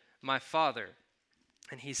said, My father.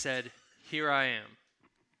 And he said, Here I am.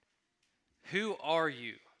 Who are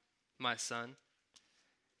you, my son?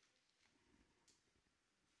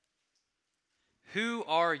 Who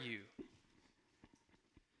are you?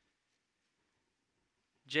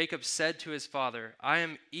 Jacob said to his father, I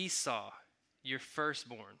am Esau, your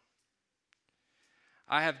firstborn.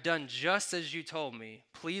 I have done just as you told me.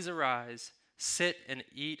 Please arise, sit and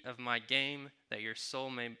eat of my game, that your soul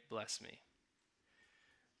may bless me.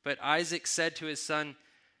 But Isaac said to his son,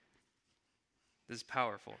 this is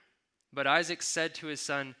powerful. But Isaac said to his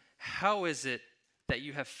son, How is it that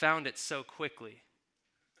you have found it so quickly,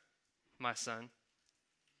 my son?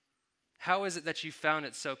 How is it that you found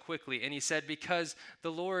it so quickly? And he said, Because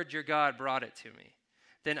the Lord your God brought it to me.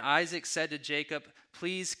 Then Isaac said to Jacob,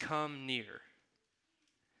 Please come near,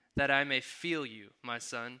 that I may feel you, my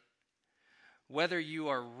son, whether you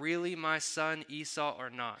are really my son Esau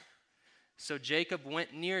or not. So Jacob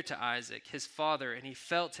went near to Isaac, his father, and he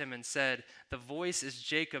felt him and said, The voice is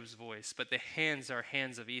Jacob's voice, but the hands are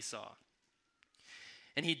hands of Esau.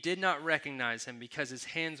 And he did not recognize him, because his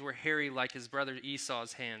hands were hairy like his brother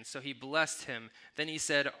Esau's hands. So he blessed him. Then he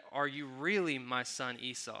said, Are you really my son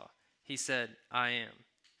Esau? He said, I am.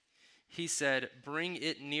 He said, Bring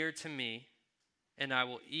it near to me, and I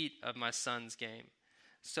will eat of my son's game,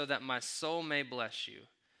 so that my soul may bless you.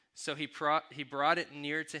 So he brought it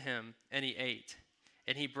near to him, and he ate.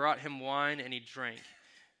 And he brought him wine, and he drank.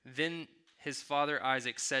 Then his father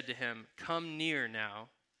Isaac said to him, Come near now,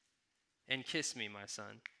 and kiss me, my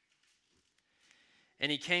son.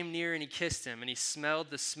 And he came near and he kissed him, and he smelled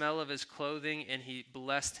the smell of his clothing, and he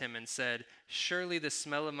blessed him and said, Surely the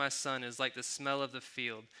smell of my son is like the smell of the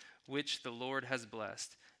field, which the Lord has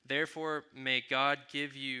blessed. Therefore may God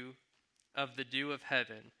give you of the dew of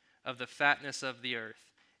heaven, of the fatness of the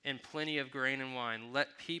earth, and plenty of grain and wine.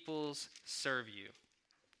 Let peoples serve you,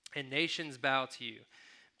 and nations bow to you.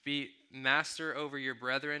 Be master over your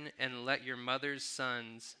brethren, and let your mother's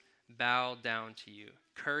sons bow down to you.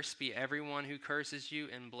 Cursed be everyone who curses you,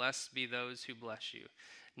 and blessed be those who bless you.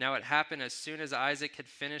 Now it happened as soon as Isaac had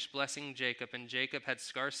finished blessing Jacob, and Jacob had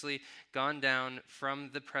scarcely gone down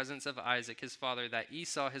from the presence of Isaac his father, that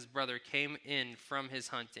Esau his brother came in from his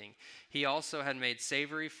hunting. He also had made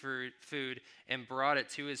savory food and brought it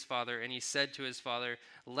to his father, and he said to his father,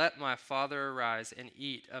 Let my father arise and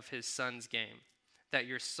eat of his son's game, that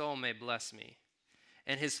your soul may bless me.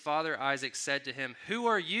 And his father Isaac said to him, Who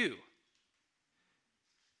are you?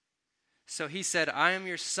 So he said, I am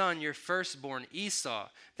your son, your firstborn, Esau.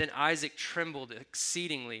 Then Isaac trembled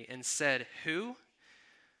exceedingly and said, Who?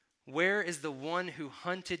 Where is the one who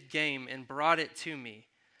hunted game and brought it to me?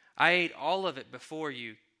 I ate all of it before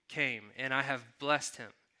you came, and I have blessed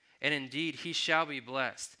him. And indeed he shall be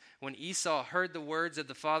blessed. When Esau heard the words of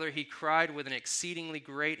the father, he cried with an exceedingly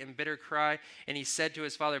great and bitter cry, and he said to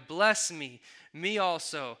his father, Bless me, me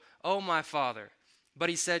also, O my father. But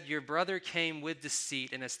he said, Your brother came with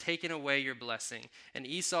deceit and has taken away your blessing. And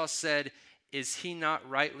Esau said, Is he not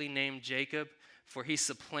rightly named Jacob? For he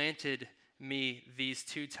supplanted me these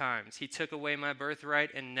 2 times. He took away my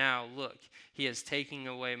birthright, and now, look, he is taking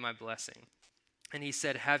away my blessing. And he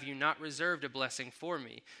said, Have you not reserved a blessing for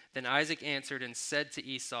me? Then Isaac answered and said to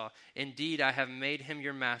Esau, Indeed, I have made him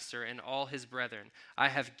your master and all his brethren. I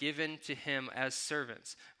have given to him as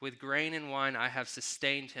servants. With grain and wine I have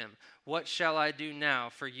sustained him. What shall I do now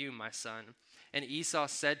for you, my son? And Esau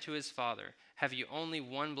said to his father, Have you only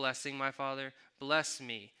one blessing, my father? Bless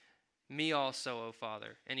me, Me also, O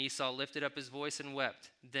father. And Esau lifted up his voice and wept.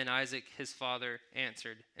 Then Isaac his father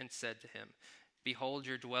answered and said to him, Behold,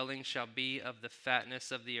 your dwelling shall be of the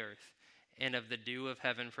fatness of the earth, and of the dew of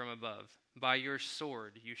heaven from above. By your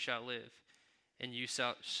sword you shall live, and you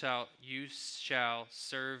shall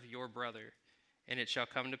serve your brother. And it shall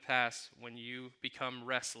come to pass, when you become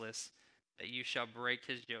restless, that you shall break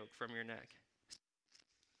his yoke from your neck.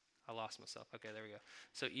 I lost myself. Okay, there we go.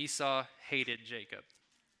 So Esau hated Jacob.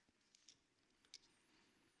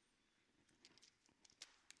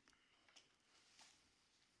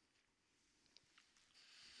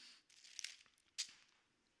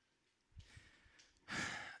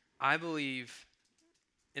 I believe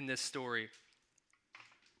in this story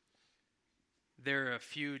there are a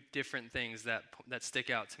few different things that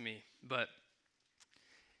stick out to me, but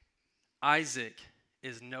Isaac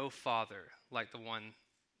is no father like the one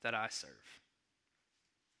that I serve,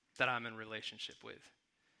 that I'm in relationship with.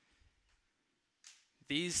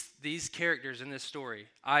 These characters in this story,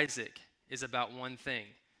 Isaac is about one thing,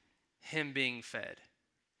 him being fed.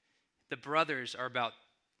 The brothers are about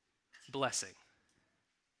blessing.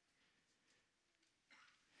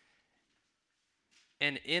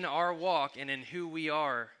 And in our walk and in who we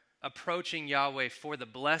are, approaching Yahweh for the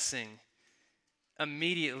blessing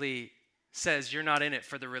immediately says you're not in it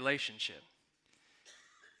for the relationship.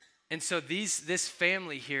 And so this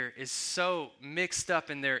family here is so mixed up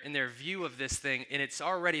in their view of this thing, and it's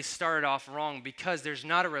already started off wrong because there's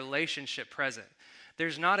not a relationship present.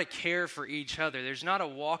 There's not a care for each other. There's not a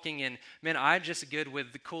walking in, man, I'm just good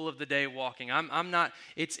with the cool of the day walking. I'm not,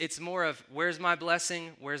 it's more of where's my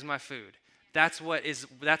blessing, where's my food. That's what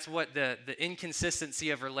the inconsistency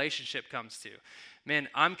of relationship comes to. Man,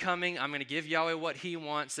 I'm coming, I'm going to give Yahweh what he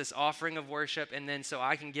wants, this offering of worship, and then so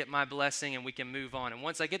I can get my blessing and we can move on. And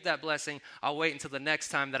once I get that blessing, I'll wait until the next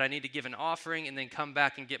time that I need to give an offering and then come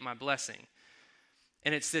back and get my blessing.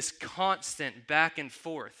 And it's this constant back and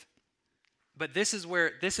forth. But this is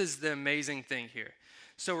the amazing thing here.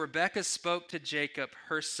 So Rebekah spoke to Jacob,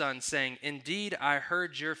 her son, saying, Indeed, I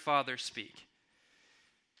heard your father speak.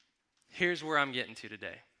 Here's where I'm getting to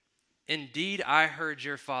today. Indeed, I heard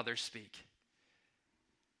your father speak.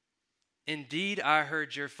 Indeed, I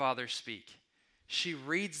heard your father speak. She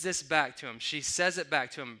reads this back to him. She says it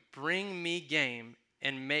back to him. Bring me game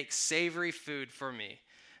and make savory food for me,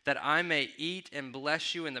 that I may eat and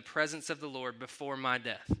bless you in the presence of the Lord before my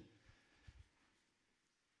death.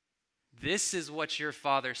 This is what your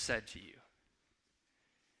father said to you.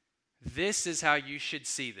 This is how you should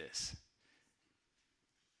see this.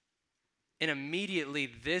 And immediately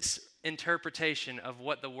this interpretation of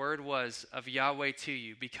what the word was of Yahweh to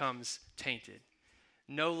you becomes tainted.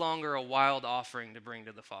 No longer a wild offering to bring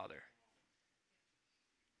to the Father.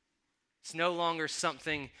 It's no longer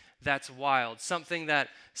something that's wild, something that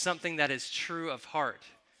is true of heart,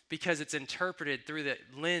 because it's interpreted through the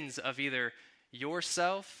lens of either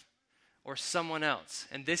yourself or someone else.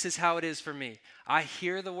 And this is how it is for me. I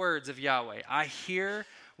hear the words of Yahweh. I hear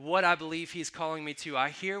what I believe he's calling me to. I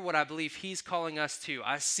hear what I believe he's calling us to.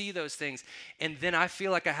 I see those things. And then I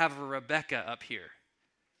feel like I have a Rebekah up here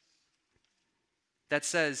that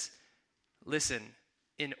says, listen,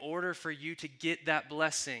 in order for you to get that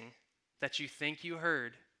blessing that you think you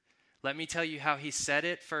heard, let me tell you how he said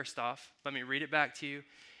it first off. Let me read it back to you.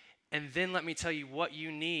 And then let me tell you what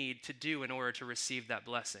you need to do in order to receive that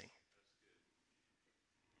blessing.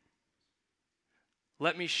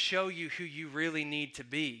 Let me show you who you really need to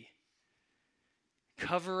be.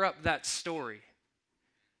 Cover up that story.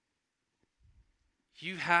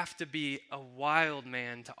 You have to be a wild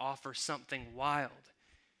man to offer something wild.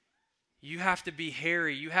 You have to be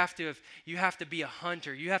hairy. You have to be a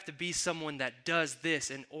hunter. You have to be someone that does this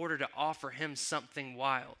in order to offer him something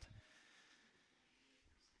wild.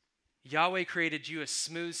 Yahweh created you a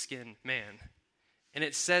smooth-skinned man. And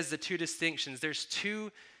it says the two distinctions. There's two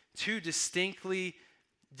distinctly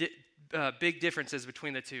big differences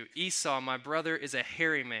between the two. Esau, my brother, is a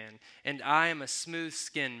hairy man, and I am a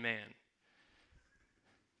smooth-skinned man.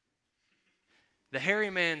 The hairy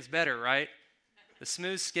man's better, right? The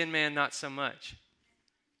smooth-skinned man, not so much.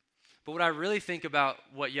 But what I really think about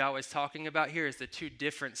what Yahweh's talking about here is the two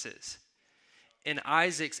differences in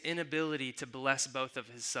Isaac's inability to bless both of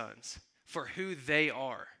his sons for who they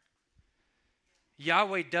are.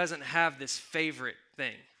 Yahweh doesn't have this favorite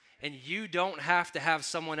thing. And you don't have to have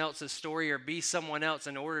someone else's story or be someone else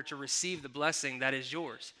in order to receive the blessing that is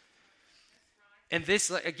yours. And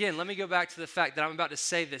this, again, let me go back to the fact that I'm about to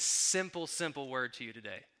say this simple word to you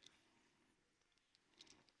today.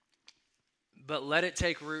 But let it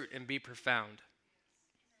take root and be profound.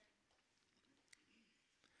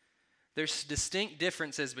 There's distinct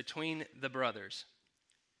differences between the brothers.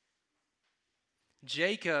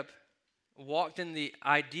 Jacob walked in the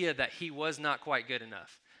idea that he was not quite good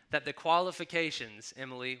enough, that the qualifications,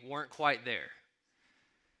 Emily, weren't quite there.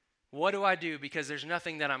 What do I do? Because there's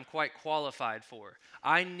nothing that I'm quite qualified for.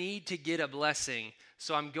 I need to get a blessing,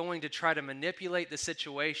 so I'm going to try to manipulate the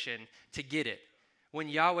situation to get it. When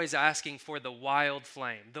Yahweh's asking for the wild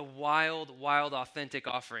flame, the wild, authentic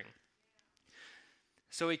offering.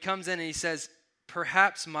 So he comes in and he says,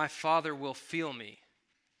 perhaps my father will feel me.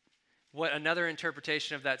 What another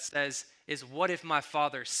interpretation of that says is, what if my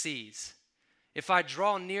father sees? If I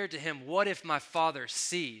draw near to him, what if my father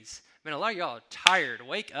sees? Man, a lot of y'all are tired.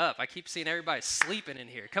 Wake up. I keep seeing everybody sleeping in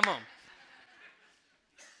here. Come on.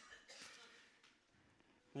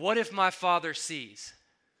 What if my father sees?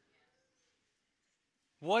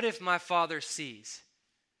 What if my father sees?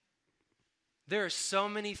 There are so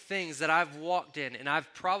many things that I've walked in and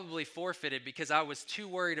I've probably forfeited because I was too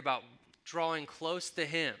worried about drawing close to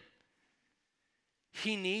him.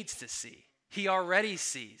 He needs to see. He already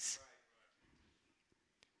sees.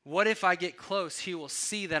 What if I get close? He will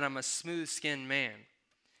see that I'm a smooth-skinned man.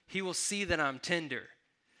 He will see that I'm tender.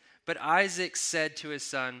 But Isaac said to his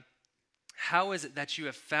son, how is it that you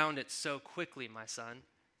have found it so quickly, my son?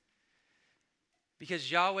 Because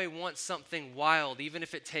Yahweh wants something wild, even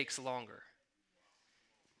if it takes longer.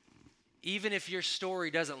 Even if your story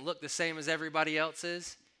doesn't look the same as everybody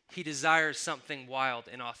else's, he desires something wild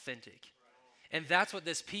and authentic. And that's what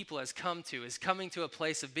this people has come to, is coming to a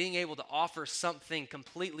place of being able to offer something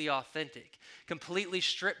completely authentic, completely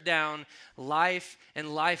stripped down life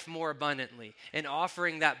and life more abundantly, and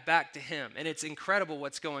offering that back to him. And it's incredible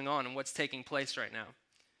what's going on and what's taking place right now.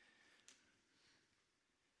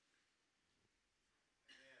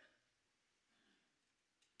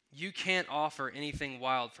 You can't offer anything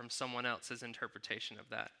wild from someone else's interpretation of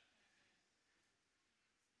that.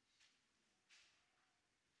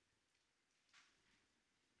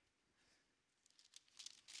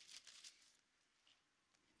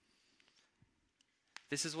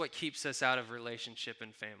 This is what keeps us out of relationship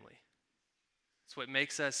and family. It's what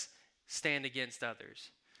makes us stand against others.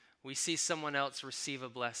 We see someone else receive a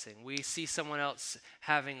blessing. We see someone else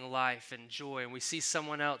having life and joy. And we see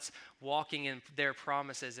someone else walking in their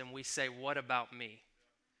promises. And we say, what about me?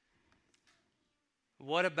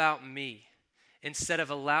 What about me? Instead of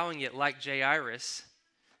allowing it like Jairus.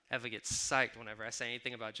 Eva gets psyched whenever I say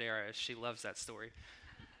anything about Jairus. She loves that story.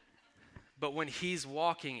 But when he's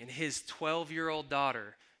walking and his 12-year-old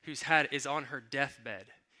daughter is on her deathbed,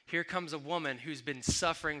 here comes a woman who's been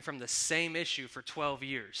suffering from the same issue for 12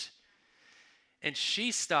 years. And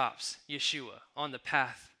she stops Yeshua on the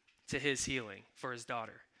path to his healing for his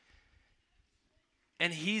daughter.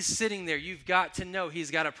 And he's sitting there. You've got to know he's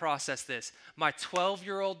got to process this. My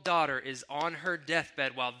 12-year-old daughter is on her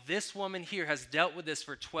deathbed while this woman here has dealt with this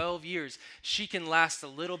for 12 years. She can last a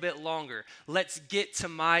little bit longer. Let's get to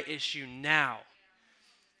my issue now.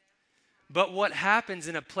 But what happens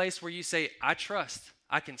in a place where you say, I trust,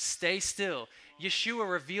 I can stay still?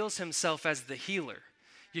 Yeshua reveals himself as the healer.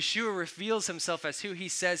 Yeshua reveals himself as who he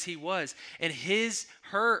says he was. And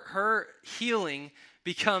her healing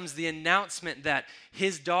becomes the announcement that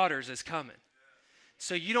his daughter's is coming.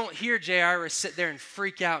 So you don't hear Jairus sit there and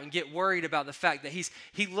freak out and get worried about the fact that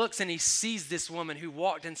he looks and he sees this woman who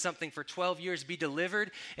walked in something for 12 years be delivered,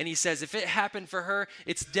 and he says, if it happened for her,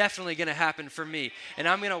 it's definitely going to happen for me. And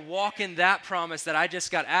I'm going to walk in that promise that I just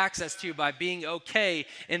got access to by being okay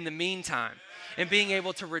in the meantime, and being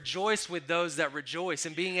able to rejoice with those that rejoice,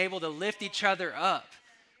 and being able to lift each other up.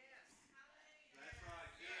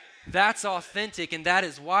 That's authentic and that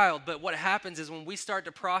is wild. But what happens is when we start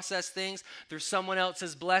to process things through someone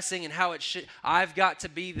else's blessing and how it should, I've got to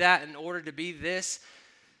be that in order to be this.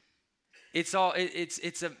 It's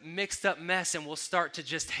a mixed up mess, and we'll start to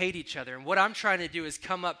just hate each other. And what I'm trying to do is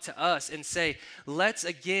come up to us and say, let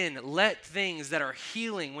things that are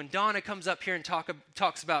healing. When Donna comes up here and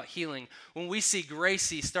talks about healing, when we see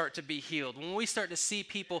Gracie start to be healed, when we start to see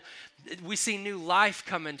people, we see new life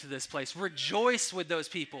come into this place. Rejoice with those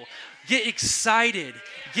people. Get excited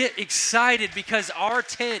because our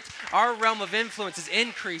tent, our realm of influence is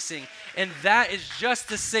increasing, and that is just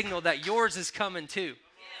the signal that yours is coming too.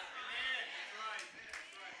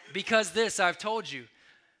 Because I've told you,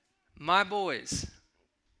 my boys,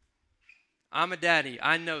 I'm a daddy,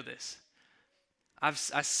 I know this. I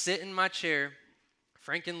sit in my chair,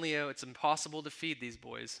 Frank and Leo, it's impossible to feed these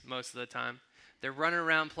boys most of the time. They're running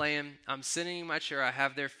around playing, I'm sitting in my chair, I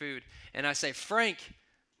have their food, and I say, Frank,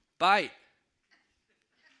 bite.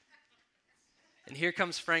 And here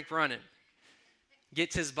comes Frank running,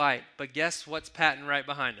 gets his bite, but guess what's patting right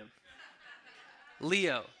behind him?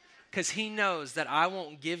 Leo, because he knows that I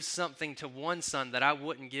won't give something to one son that I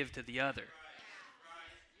wouldn't give to the other.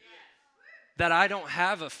 That I don't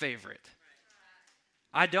have a favorite.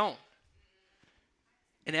 I don't.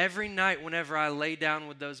 And every night whenever I lay down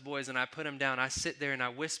with those boys and I put them down, I sit there and I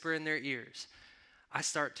whisper in their ears. I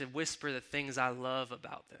start to whisper the things I love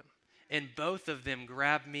about them. And both of them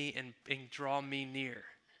grab me and draw me near.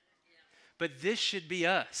 But this should be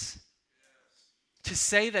us. To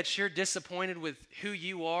say that you're disappointed with who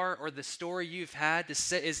you are or the story you've had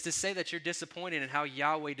is to say that you're disappointed in how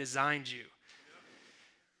Yahweh designed you.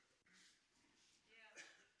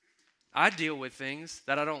 I deal with things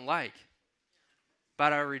that I don't like.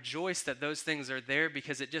 But I rejoice that those things are there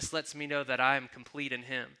because it just lets me know that I am complete in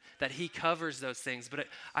him, that he covers those things. But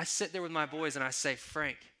I sit there with my boys and I say,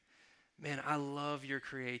 Frank, man, I love your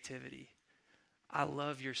creativity. I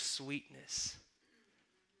love your sweetness.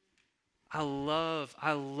 I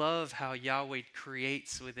love how Yahweh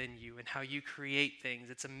creates within you and how you create things.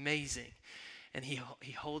 It's amazing. And he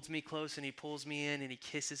holds me close and he pulls me in and he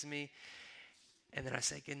kisses me. And then I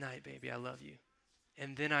say, good night, baby, I love you.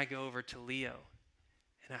 And then I go over to Leo.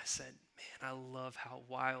 And I said, man, I love how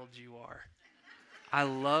wild you are. I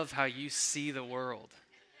love how you see the world.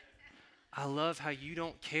 I love how you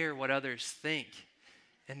don't care what others think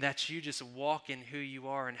and that you just walk in who you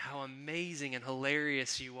are and how amazing and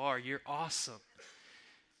hilarious you are. You're awesome.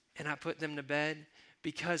 And I put them to bed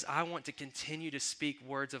because I want to continue to speak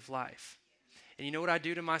words of life. And you know what I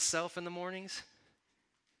do to myself in the mornings?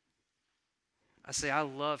 I say, I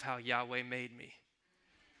love how Yahweh made me.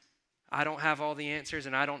 I don't have all the answers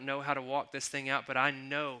and I don't know how to walk this thing out, but I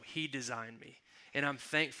know he designed me. And I'm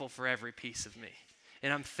thankful for every piece of me.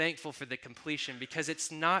 And I'm thankful for the completion because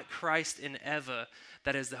it's not Christ in Eva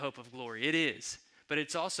that is the hope of glory. It is. But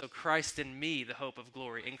it's also Christ in me, the hope of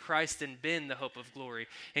glory. And Christ in Ben, the hope of glory.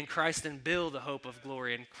 And Christ in Bill, the hope of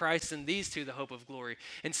glory. And Christ in these two, the hope of glory.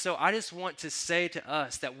 And so I just want to say to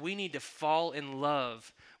us that we need to fall in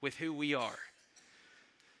love with who we are.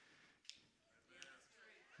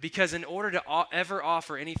 Because in order to ever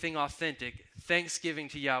offer anything authentic, thanksgiving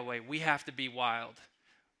to Yahweh, we have to be wild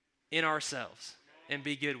in ourselves and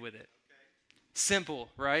be good with it. Simple,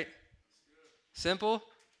 right? Simple?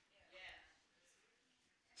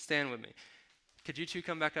 Stand with me. Could you two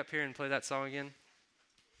come back up here and play that song again?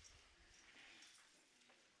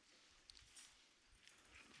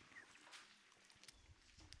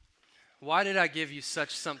 Why did I give you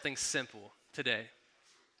such something simple today?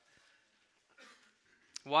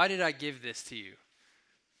 Why did I give this to you?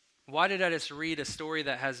 Why did I just read a story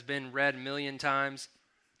that has been read a million times?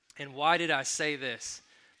 And why did I say this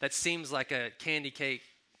that seems like a candy cake,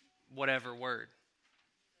 whatever word?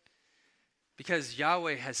 Because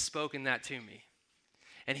Yahweh has spoken that to me.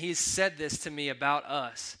 And he's said this to me about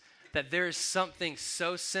us, that there is something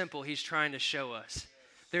so simple he's trying to show us.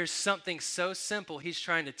 There's something so simple he's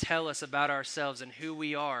trying to tell us about ourselves and who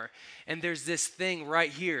we are. And there's this thing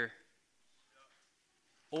right here,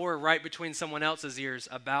 or right between someone else's ears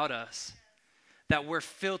about us, that we're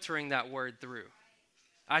filtering that word through.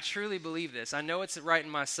 I truly believe this. I know it's right in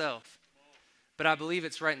myself, but I believe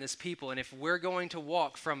it's right in this people. And if we're going to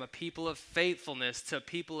walk from a people of faithfulness to a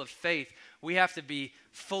people of faith, we have to be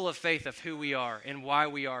full of faith of who we are and why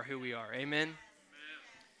we are who we are. Amen? Amen.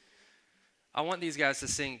 I want these guys to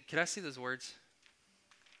sing. Can I see those words?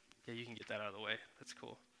 Yeah, you can get that out of the way. That's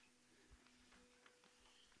cool.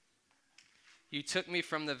 You took me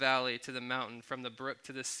from the valley to the mountain, from the brook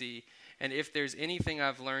to the sea. And if there's anything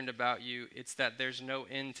I've learned about you, it's that there's no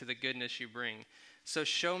end to the goodness you bring. So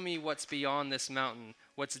show me what's beyond this mountain,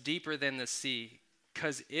 what's deeper than the sea.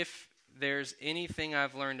 Because if there's anything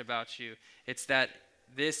I've learned about you, it's that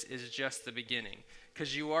this is just the beginning.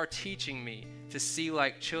 Because you are teaching me to see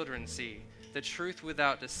like children see, the truth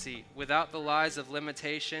without deceit. Without the lies of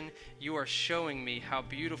limitation, you are showing me how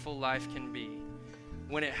beautiful life can be.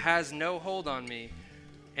 When it has no hold on me,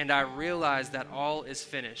 and I realize that all is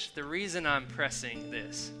finished. The reason I'm pressing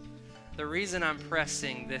this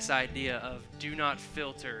idea of do not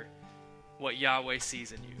filter what Yahweh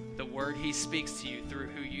sees in you, the word he speaks to you through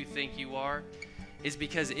who you think you are, is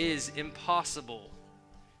because it is impossible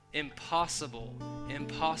to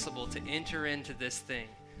enter into this thing,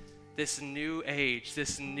 this new age,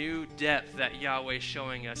 this new depth that Yahweh is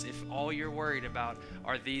showing us if all you're worried about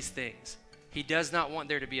are these things. He does not want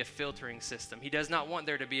there to be a filtering system. He does not want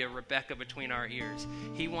there to be a Rebecca between our ears.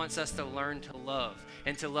 He wants us to learn to love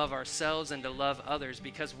and to love ourselves and to love others,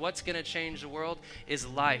 because what's going to change the world is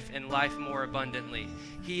life, and life more abundantly.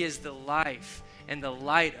 He is the life and the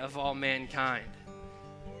light of all mankind.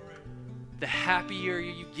 the happier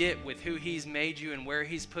you get with who he's made you and where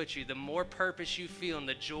he's put you, the more purpose you feel, and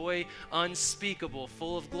the joy unspeakable,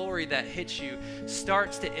 full of glory that hits you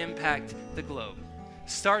starts to impact the globe,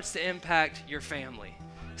 starts to impact your family,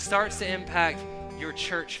 starts to impact your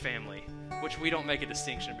church family, which we don't make a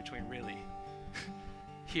distinction between really.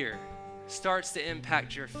 Here, starts to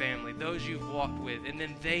impact your family, those you've walked with, and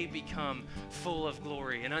then they become full of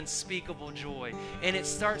glory and unspeakable joy, and it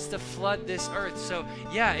starts to flood this earth. So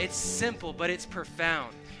yeah, it's simple, but it's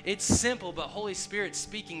profound. It's simple, but Holy Spirit's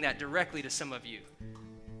speaking that directly to some of you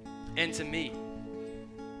and to me.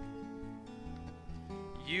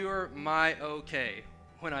 You're my okay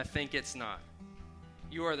when I think it's not.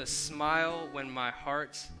 You are the smile when my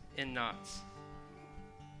heart's in knots.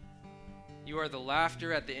 You are the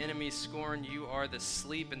laughter at the enemy's scorn. You are the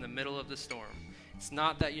sleep in the middle of the storm. It's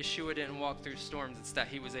not that Yeshua didn't walk through storms. It's that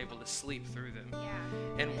he was able to sleep through them. Yeah.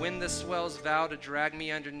 And when the swells vow to drag me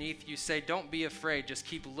underneath, you say, don't be afraid. Just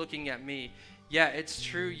keep looking at me. Yeah, it's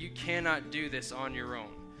true. You cannot do this on your own.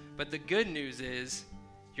 But the good news is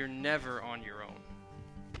you're never on your own.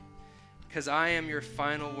 Because I am your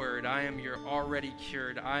final word. I am your already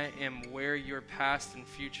cured. I am where your past and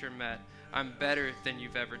future met. I'm better than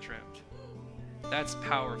you've ever dreamt. That's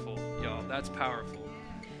powerful, y'all. That's powerful.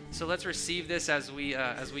 So let's receive this as we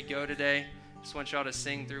go today. Just want y'all to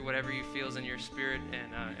sing through whatever you feels in your spirit,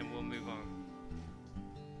 and we'll move on.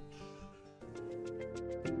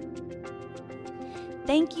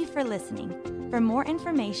 Thank you for listening. For more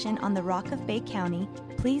information on the Rock of Bay County,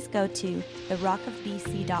 please go to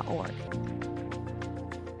therockofbc.org.